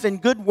love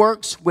and good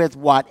works with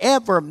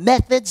whatever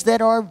methods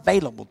that are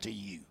available to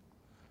you.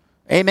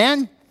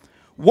 Amen?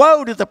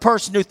 Woe to the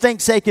person who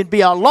thinks they can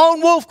be a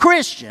lone wolf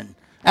Christian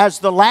as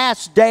the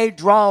last day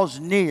draws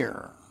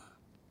near.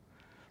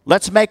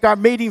 Let's make our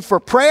meeting for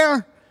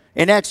prayer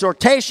and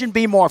exhortation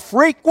be more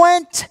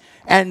frequent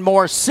and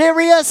more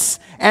serious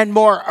and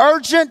more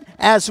urgent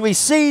as we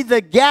see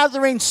the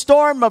gathering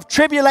storm of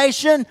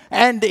tribulation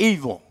and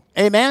evil.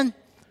 Amen?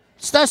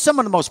 So that's some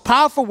of the most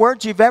powerful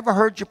words you've ever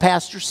heard your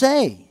pastor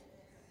say.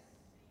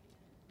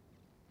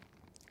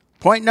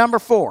 Point number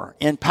 4,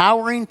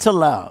 empowering to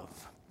love.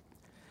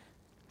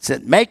 It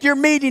said, make your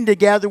meeting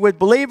together with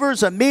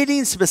believers a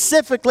meeting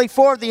specifically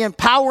for the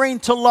empowering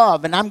to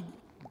love. And I'm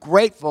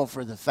grateful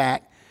for the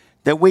fact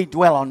that we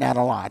dwell on that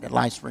a lot at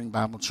LifeSpring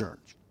Bible Church.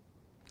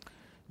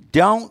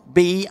 Don't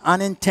be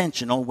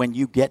unintentional when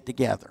you get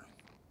together.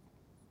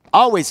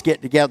 Always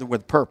get together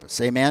with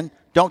purpose. Amen?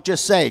 Don't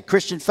just say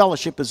Christian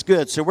fellowship is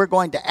good, so we're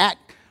going to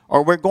act,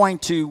 or we're going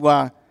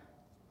to,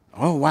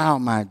 oh, wow,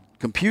 my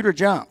computer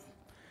jumped.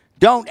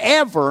 Don't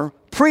ever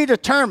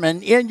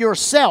predetermine in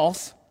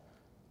yourself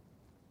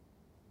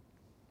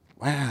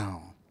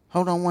Wow.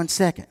 Hold on one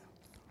second.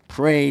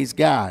 Praise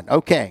God.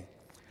 Okay.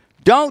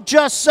 Don't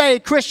just say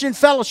Christian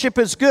fellowship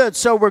is good,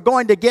 so we're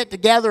going to get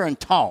together and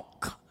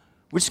talk.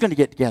 We're just going to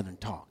get together and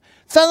talk.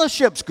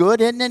 Fellowship's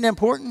good, isn't it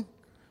important?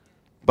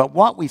 But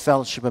what we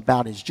fellowship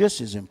about is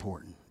just as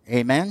important.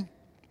 Amen?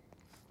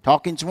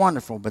 Talking's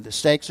wonderful, but the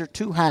stakes are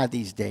too high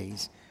these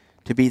days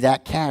to be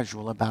that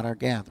casual about our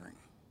gathering.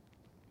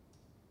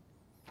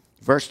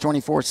 Verse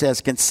 24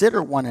 says,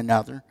 consider one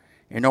another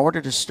in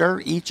order to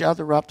stir each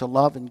other up to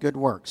love and good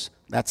works.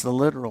 That's the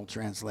literal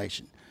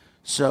translation.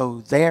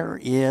 So there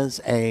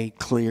is a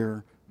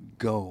clear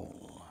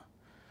goal.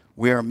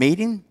 We are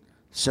meeting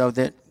so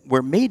that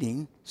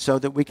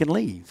we can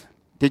leave.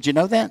 Did you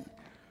know that?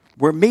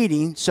 We're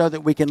meeting so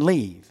that we can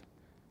leave.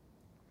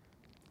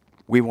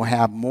 We will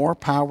have more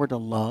power to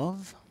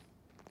love,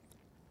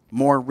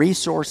 more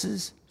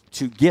resources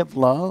to give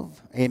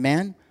love,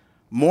 amen,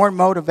 more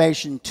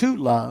motivation to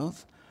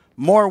love,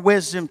 more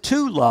wisdom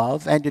to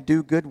love and to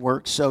do good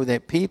works so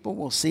that people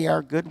will see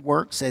our good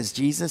works, as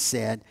Jesus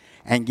said,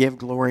 and give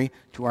glory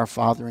to our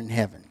Father in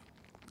heaven.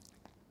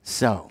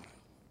 So,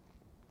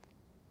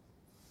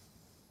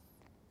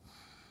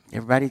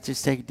 everybody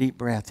just take a deep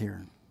breath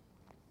here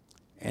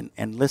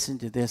and listen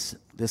to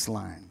this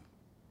line.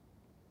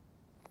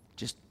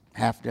 Just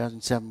half a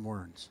dozen, 7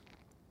 words.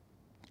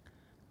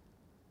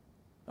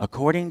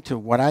 According to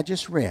what I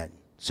just read,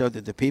 so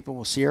that the people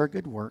will see our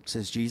good works,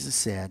 as Jesus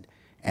said,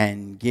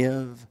 and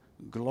give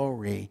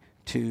glory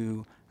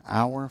to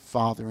our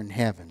Father in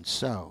heaven.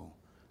 So,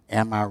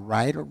 am I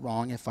right or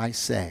wrong if I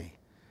say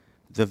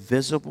the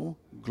visible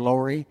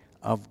glory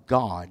of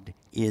God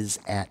is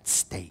at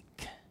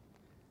stake?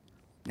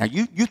 Now,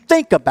 you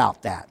think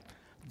about that.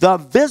 The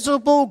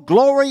visible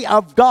glory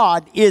of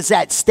God is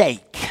at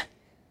stake.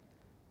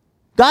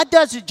 God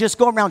doesn't just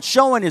go around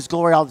showing His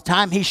glory all the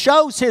time. He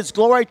shows His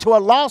glory to a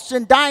lost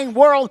and dying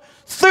world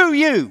through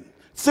you,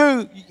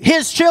 through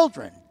His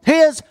children,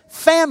 His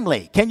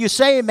family. Can you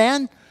say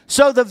amen?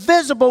 So the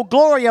visible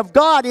glory of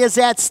God is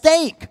at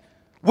stake.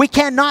 We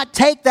cannot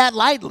take that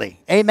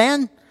lightly.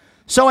 Amen?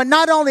 So, and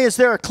not only is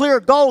there a clear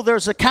goal,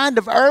 there's a kind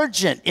of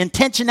urgent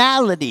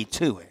intentionality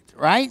to it,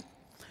 right?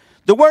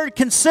 The word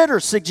consider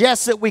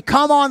suggests that we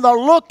come on the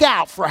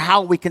lookout for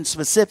how we can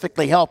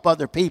specifically help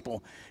other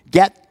people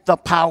get the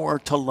power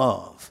to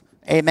love.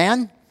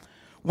 Amen?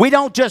 We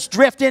don't just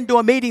drift into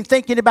a meeting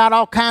thinking about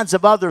all kinds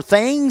of other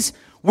things.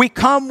 We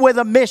come with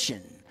a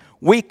mission.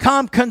 We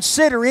come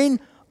considering,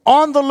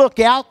 on the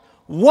lookout,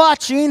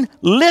 watching,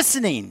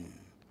 listening.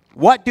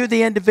 What do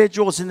the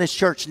individuals in this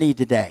church need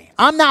today?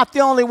 I'm not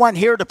the only one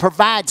here to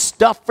provide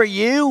stuff for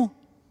you.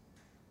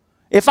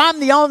 If I'm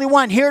the only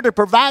one here to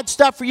provide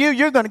stuff for you,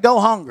 you're going to go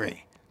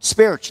hungry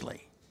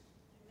spiritually.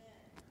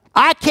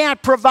 I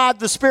can't provide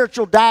the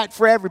spiritual diet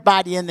for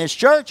everybody in this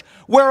church.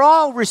 We're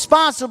all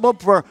responsible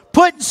for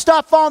putting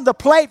stuff on the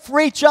plate for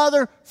each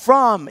other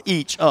from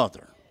each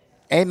other.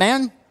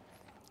 Amen?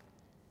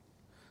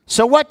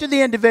 So what do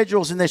the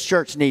individuals in this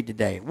church need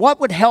today? What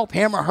would help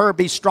him or her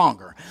be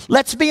stronger?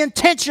 Let's be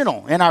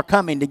intentional in our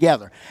coming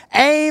together.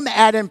 Aim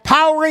at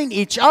empowering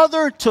each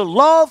other to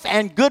love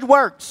and good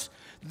works.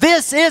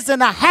 This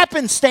isn't a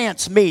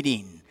happenstance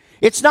meeting.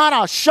 It's not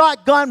a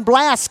shotgun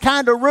blast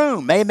kind of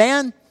room.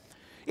 Amen?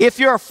 If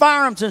you're a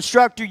firearms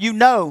instructor, you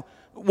know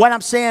what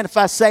I'm saying if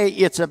I say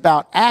it's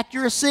about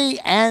accuracy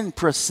and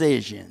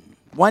precision.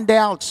 One day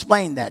I'll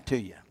explain that to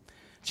you.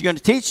 If you're going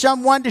to teach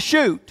someone to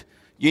shoot,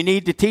 you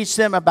need to teach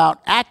them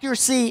about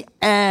accuracy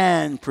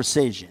and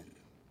precision.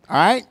 All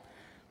right?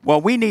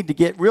 Well, we need to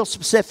get real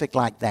specific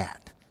like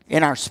that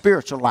in our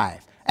spiritual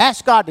life.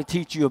 Ask God to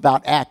teach you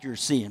about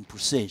accuracy and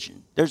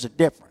precision. There's a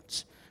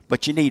difference,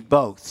 but you need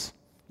both.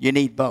 You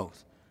need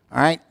both.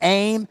 All right?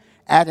 Aim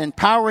at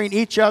empowering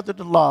each other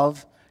to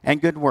love and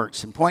good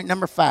works. And point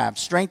number 5,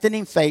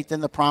 strengthening faith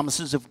in the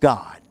promises of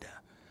God.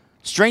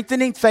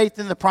 Strengthening faith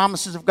in the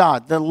promises of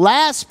God. The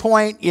last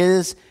point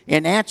is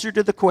in answer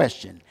to the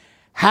question,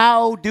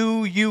 how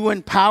do you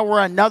empower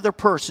another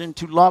person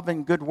to love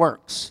and good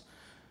works?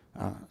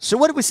 So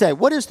what do we say?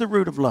 What is the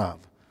root of love?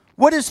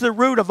 What is the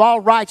root of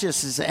all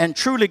righteousness and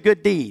truly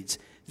good deeds?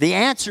 The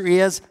answer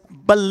is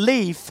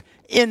belief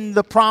in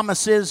the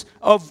promises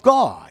of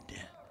God.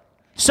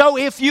 So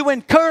if you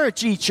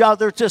encourage each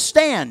other to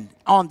stand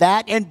on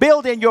that and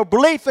build in your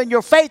belief and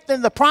your faith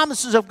in the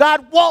promises of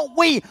God, won't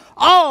we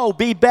all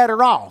be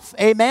better off?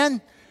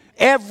 Amen?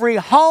 Every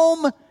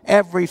home,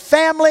 every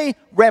family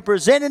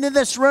represented in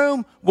this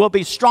room will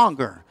be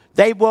stronger.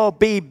 They will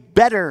be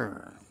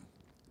better.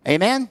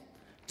 Amen?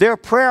 Their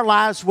prayer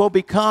lives will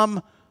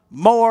become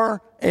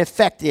more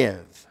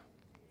effective.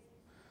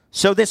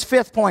 So this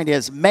 5th point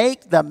is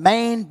make the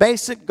main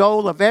basic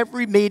goal of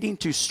every meeting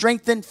to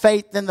strengthen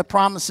faith in the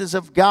promises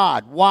of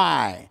God.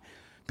 Why?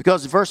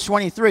 Because verse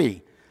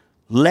 23,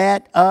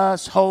 let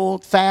us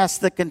hold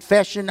fast the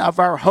confession of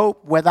our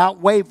hope without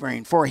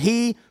wavering. For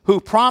he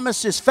who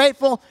promised is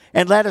faithful,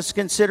 and let us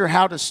consider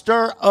how to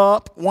stir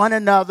up one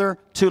another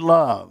to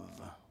love.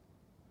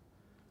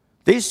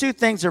 These two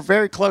things are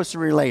very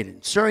closely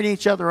related. Stirring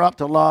each other up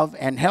to love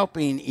and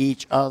helping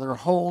each other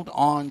hold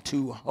on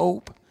to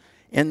hope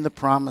in the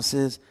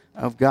promises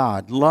of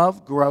God.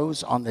 Love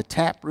grows on the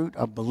taproot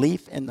of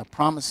belief in the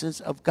promises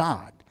of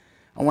God.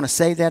 I want to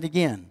say that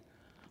again.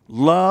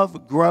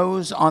 Love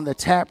grows on the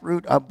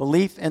taproot of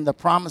belief in the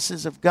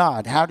promises of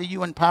God. How do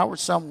you empower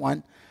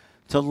someone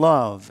to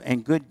love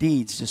and good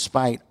deeds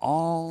despite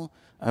all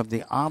of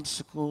the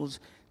obstacles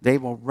they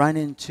will run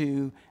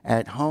into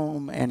at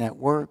home and at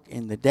work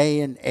in the day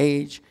and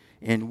age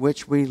in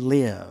which we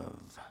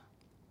live?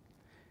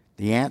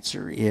 The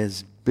answer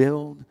is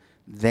build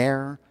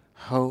their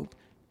hope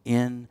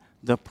in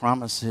the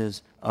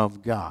promises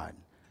of God.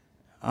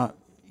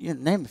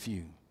 Name a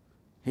few.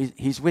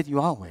 He's with you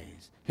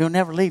always. He'll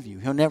never leave you.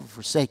 He'll never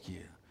forsake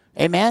you.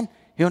 Amen?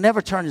 He'll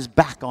never turn his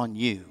back on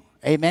you.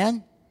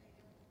 Amen?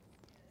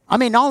 I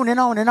mean, on and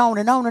on and on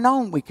and on and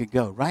on we could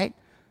go, right?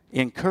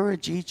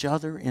 Encourage each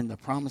other in the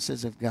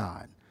promises of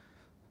God.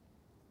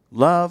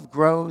 Love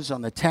grows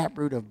on the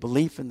taproot of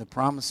belief in the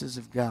promises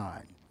of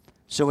God.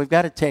 So we've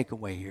got a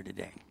takeaway here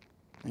today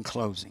in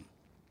closing.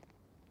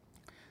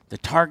 The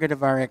target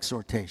of our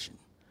exhortation.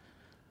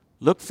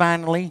 Look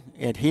finally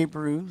at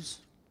Hebrews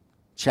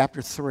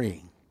chapter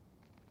 3.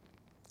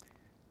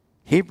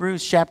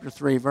 Hebrews chapter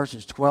 3,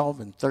 verses 12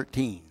 and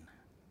 13.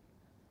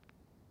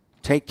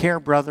 Take care,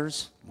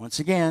 brothers. Once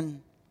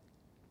again,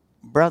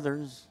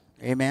 brothers.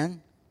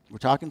 Amen. We're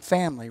talking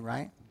family,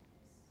 right?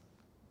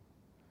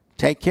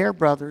 Take care,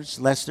 brothers,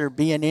 lest there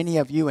be in any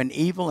of you an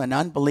evil and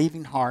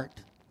unbelieving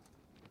heart.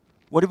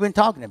 What have we been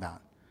talking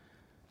about?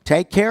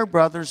 Take care,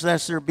 brothers,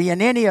 lest there be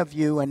in any of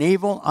you an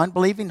evil,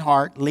 unbelieving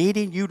heart,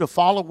 leading you to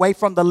fall away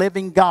from the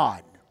living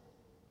God.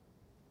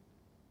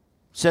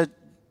 So,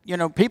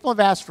 people have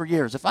asked for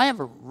years, if I have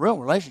a real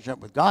relationship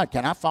with God,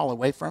 can I fall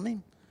away from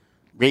him?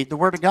 Read the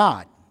Word of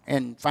God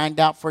and find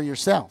out for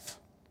yourself.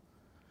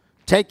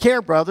 Take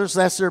care, brothers,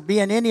 lest there be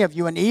in any of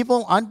you an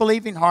evil,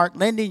 unbelieving heart,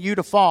 leading you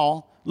to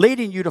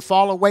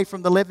fall away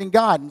from the living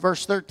God. In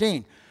verse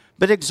 13,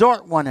 but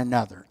exhort one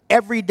another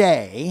every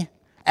day,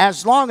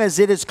 as long as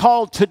it is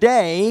called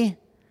today,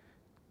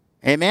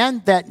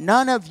 amen, that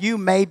none of you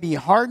may be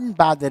hardened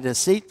by the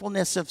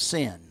deceitfulness of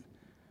sin.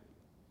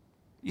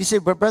 You say,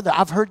 but brother,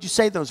 I've heard you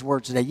say those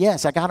words today.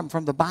 Yes, I got them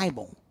from the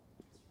Bible.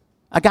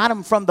 I got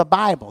them from the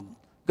Bible.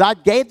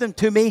 God gave them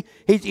to me.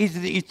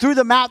 He threw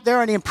them out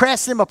there and he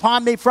impressed them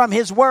upon me from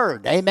his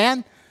word.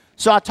 Amen?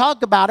 So I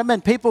talk about them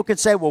and people could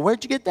say, well,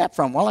 where'd you get that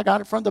from? Well, I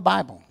got it from the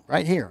Bible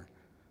right here.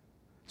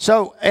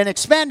 So an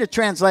expanded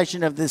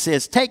translation of this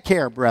is, take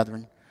care,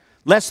 brethren,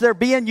 lest there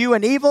be in you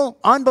an evil,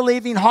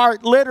 unbelieving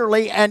heart,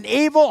 literally an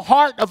evil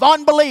heart of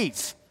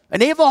unbelief.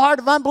 An evil heart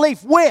of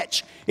unbelief,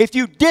 which, if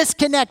you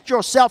disconnect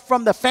yourself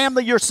from the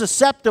family you're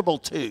susceptible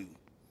to,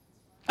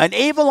 an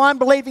evil,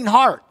 unbelieving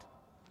heart.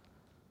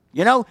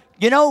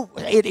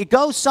 It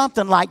goes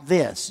something like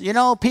this.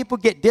 People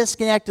get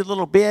disconnected a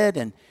little bit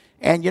and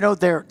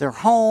they're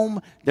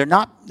home. They're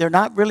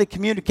not really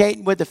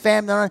communicating with the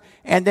family.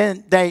 And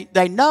then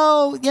they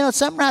know,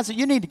 sometimes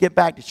you need to get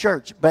back to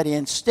church. But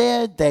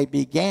instead, they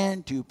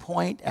began to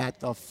point at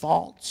the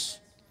faults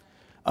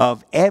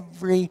of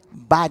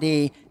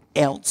everybody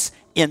else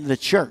in the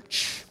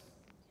church.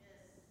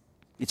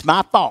 It's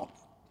my fault.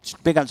 It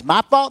becomes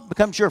my fault, it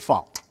becomes your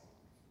fault.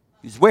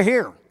 Because we're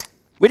here.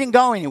 We didn't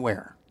go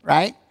anywhere,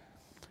 right?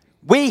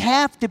 We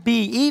have to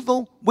be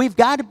evil. We've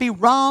got to be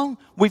wrong.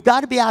 We've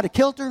got to be out of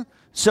kilter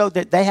so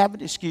that they have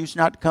an excuse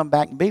not to come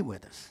back and be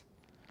with us.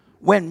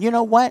 When, you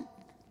know what?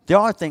 There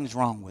are things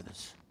wrong with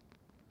us.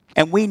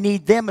 And we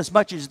need them as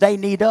much as they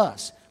need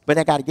us. But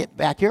they got to get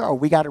back here or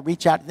we got to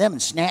reach out to them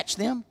and snatch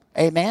them.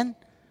 Amen?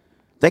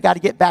 They got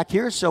to get back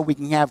here so we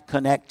can have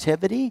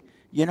connectivity,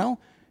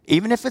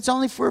 even if it's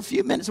only for a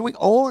few minutes a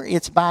week. Or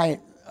it's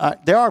by,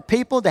 there are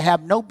people that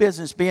have no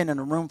business being in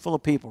a room full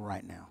of people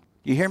right now.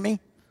 You hear me?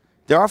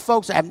 There are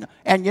folks that have,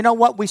 and you know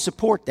what? We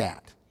support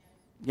that.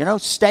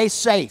 Stay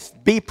safe.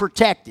 Be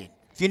protected.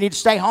 If you need to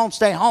stay home,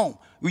 stay home.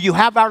 You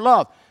have our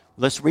love.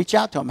 Let's reach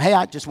out to them. Hey,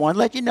 I just want to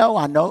let you know,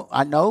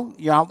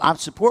 I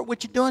support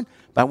what you're doing,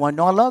 but I want to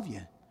know I love you.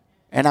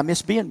 And I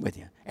miss being with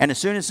you. And as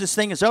soon as this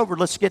thing is over,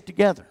 let's get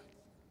together.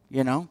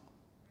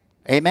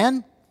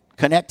 Amen?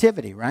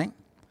 Connectivity, right?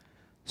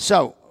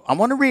 So, I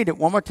want to read it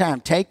one more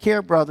time. Take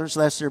care, brothers,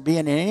 lest there be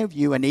in any of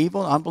you an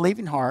evil,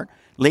 unbelieving heart,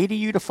 leading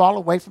you to fall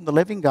away from the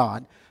living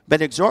God.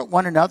 But exhort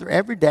one another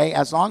every day,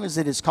 as long as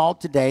it is called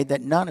today,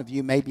 that none of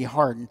you may be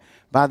hardened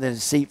by the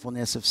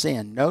deceitfulness of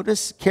sin.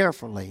 Notice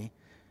carefully,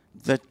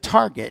 the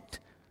target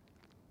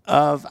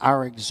of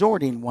our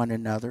exhorting one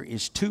another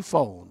is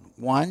twofold.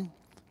 1,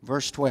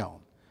 verse 12.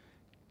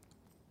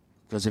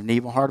 Because of an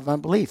evil heart of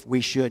unbelief,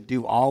 we should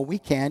do all we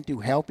can to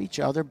help each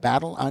other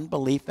battle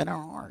unbelief in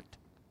our heart.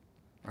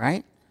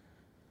 Right?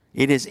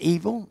 It is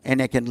evil,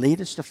 and it can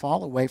lead us to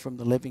fall away from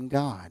the living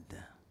God.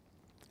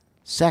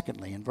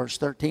 Secondly, in verse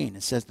 13,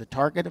 it says, the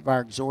target of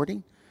our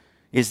exhorting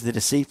is the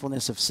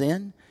deceitfulness of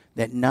sin,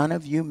 that none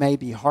of you may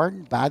be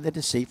hardened by the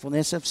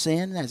deceitfulness of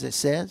sin, as it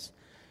says.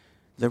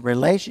 The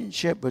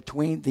relationship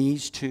between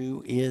these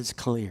two is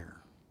clear.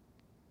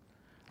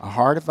 A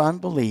heart of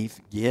unbelief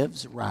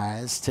gives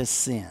rise to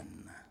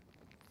sin.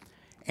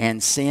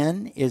 And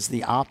sin is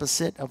the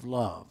opposite of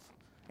love.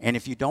 And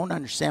if you don't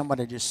understand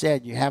what I just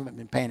said, you haven't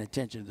been paying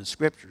attention to the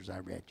scriptures I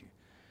read you.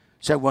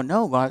 So, well,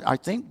 no, I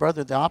think,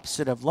 brother, the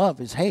opposite of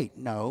love is hate.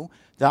 No,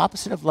 the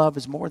opposite of love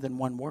is more than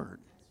one word.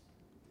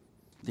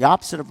 The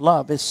opposite of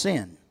love is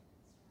sin.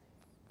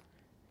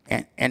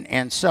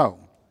 And so,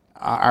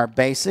 our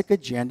basic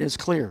agenda is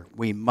clear.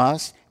 We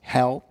must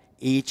help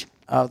each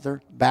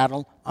other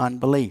battle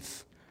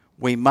unbelief.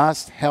 We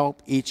must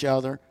help each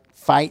other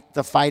fight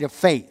the fight of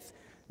faith.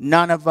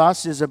 None of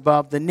us is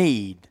above the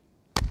need.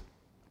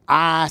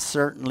 I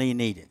certainly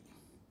need it.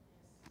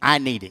 I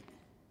need it.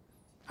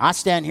 I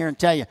stand here and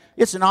tell you,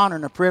 it's an honor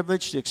and a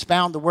privilege to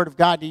expound the Word of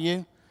God to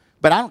you,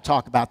 but I don't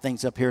talk about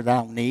things up here that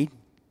I don't need.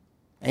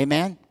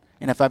 Amen?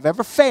 And if I've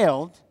ever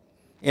failed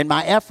in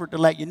my effort to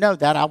let you know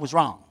that, I was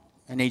wrong.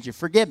 I need you to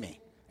forgive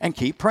me and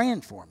keep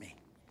praying for me.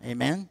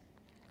 Amen?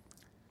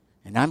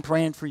 And I'm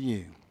praying for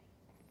you.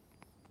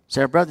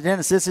 Say, Brother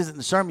Dennis, this isn't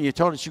the sermon you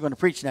told us you're going to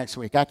preach next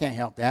week. I can't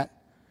help that.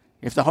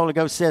 If the Holy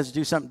Ghost says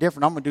do something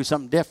different, I'm going to do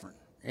something different.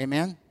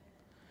 Amen?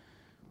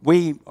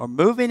 We are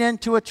moving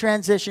into a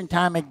transition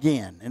time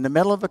again in the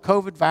middle of a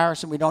COVID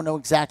virus, and we don't know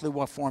exactly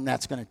what form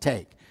that's going to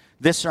take.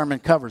 This sermon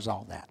covers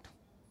all that.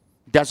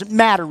 Doesn't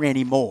matter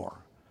anymore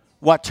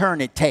what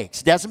turn it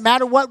takes. Doesn't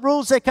matter what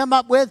rules they come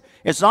up with.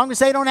 As long as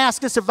they don't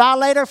ask us to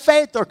violate our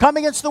faith or come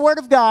against the Word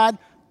of God,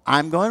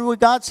 I'm going, with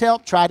God's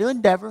help, try to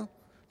endeavor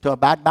to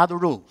abide by the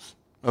rules.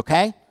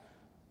 Okay?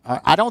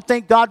 I don't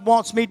think God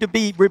wants me to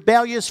be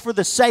rebellious for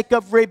the sake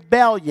of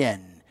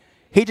rebellion.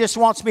 He just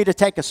wants me to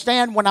take a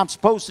stand when I'm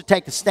supposed to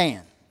take a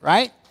stand,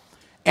 right?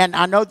 And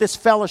I know this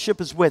fellowship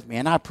is with me,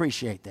 and I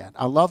appreciate that.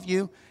 I love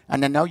you,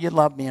 and I know you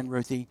love me and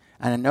Ruthie,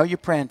 and I know you're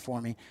praying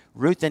for me.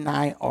 Ruth and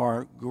I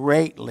are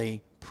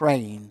greatly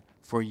praying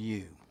for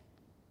you.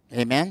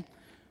 Amen?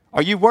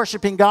 Are you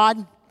worshiping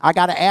God? I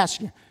got to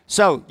ask you.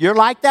 So you're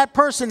like that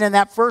person in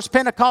that first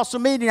Pentecostal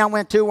meeting I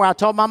went to where I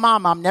told my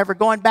mom I'm never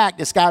going back.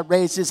 This guy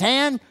raised his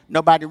hand.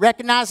 Nobody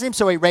recognized him,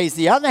 so he raised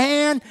the other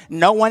hand.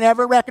 No one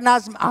ever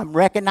recognized him. I'm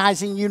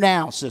recognizing you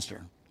now,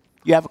 sister.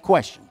 You have a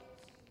question.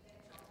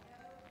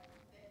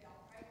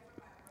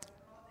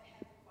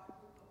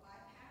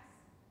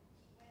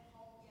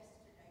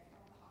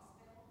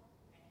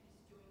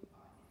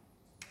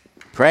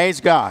 Praise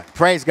God.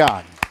 Praise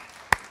God.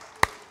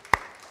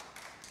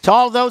 To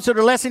all those that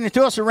are listening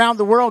to us around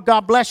the world,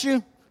 God bless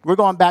you. We're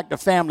going back to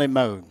family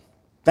mode.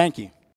 Thank you.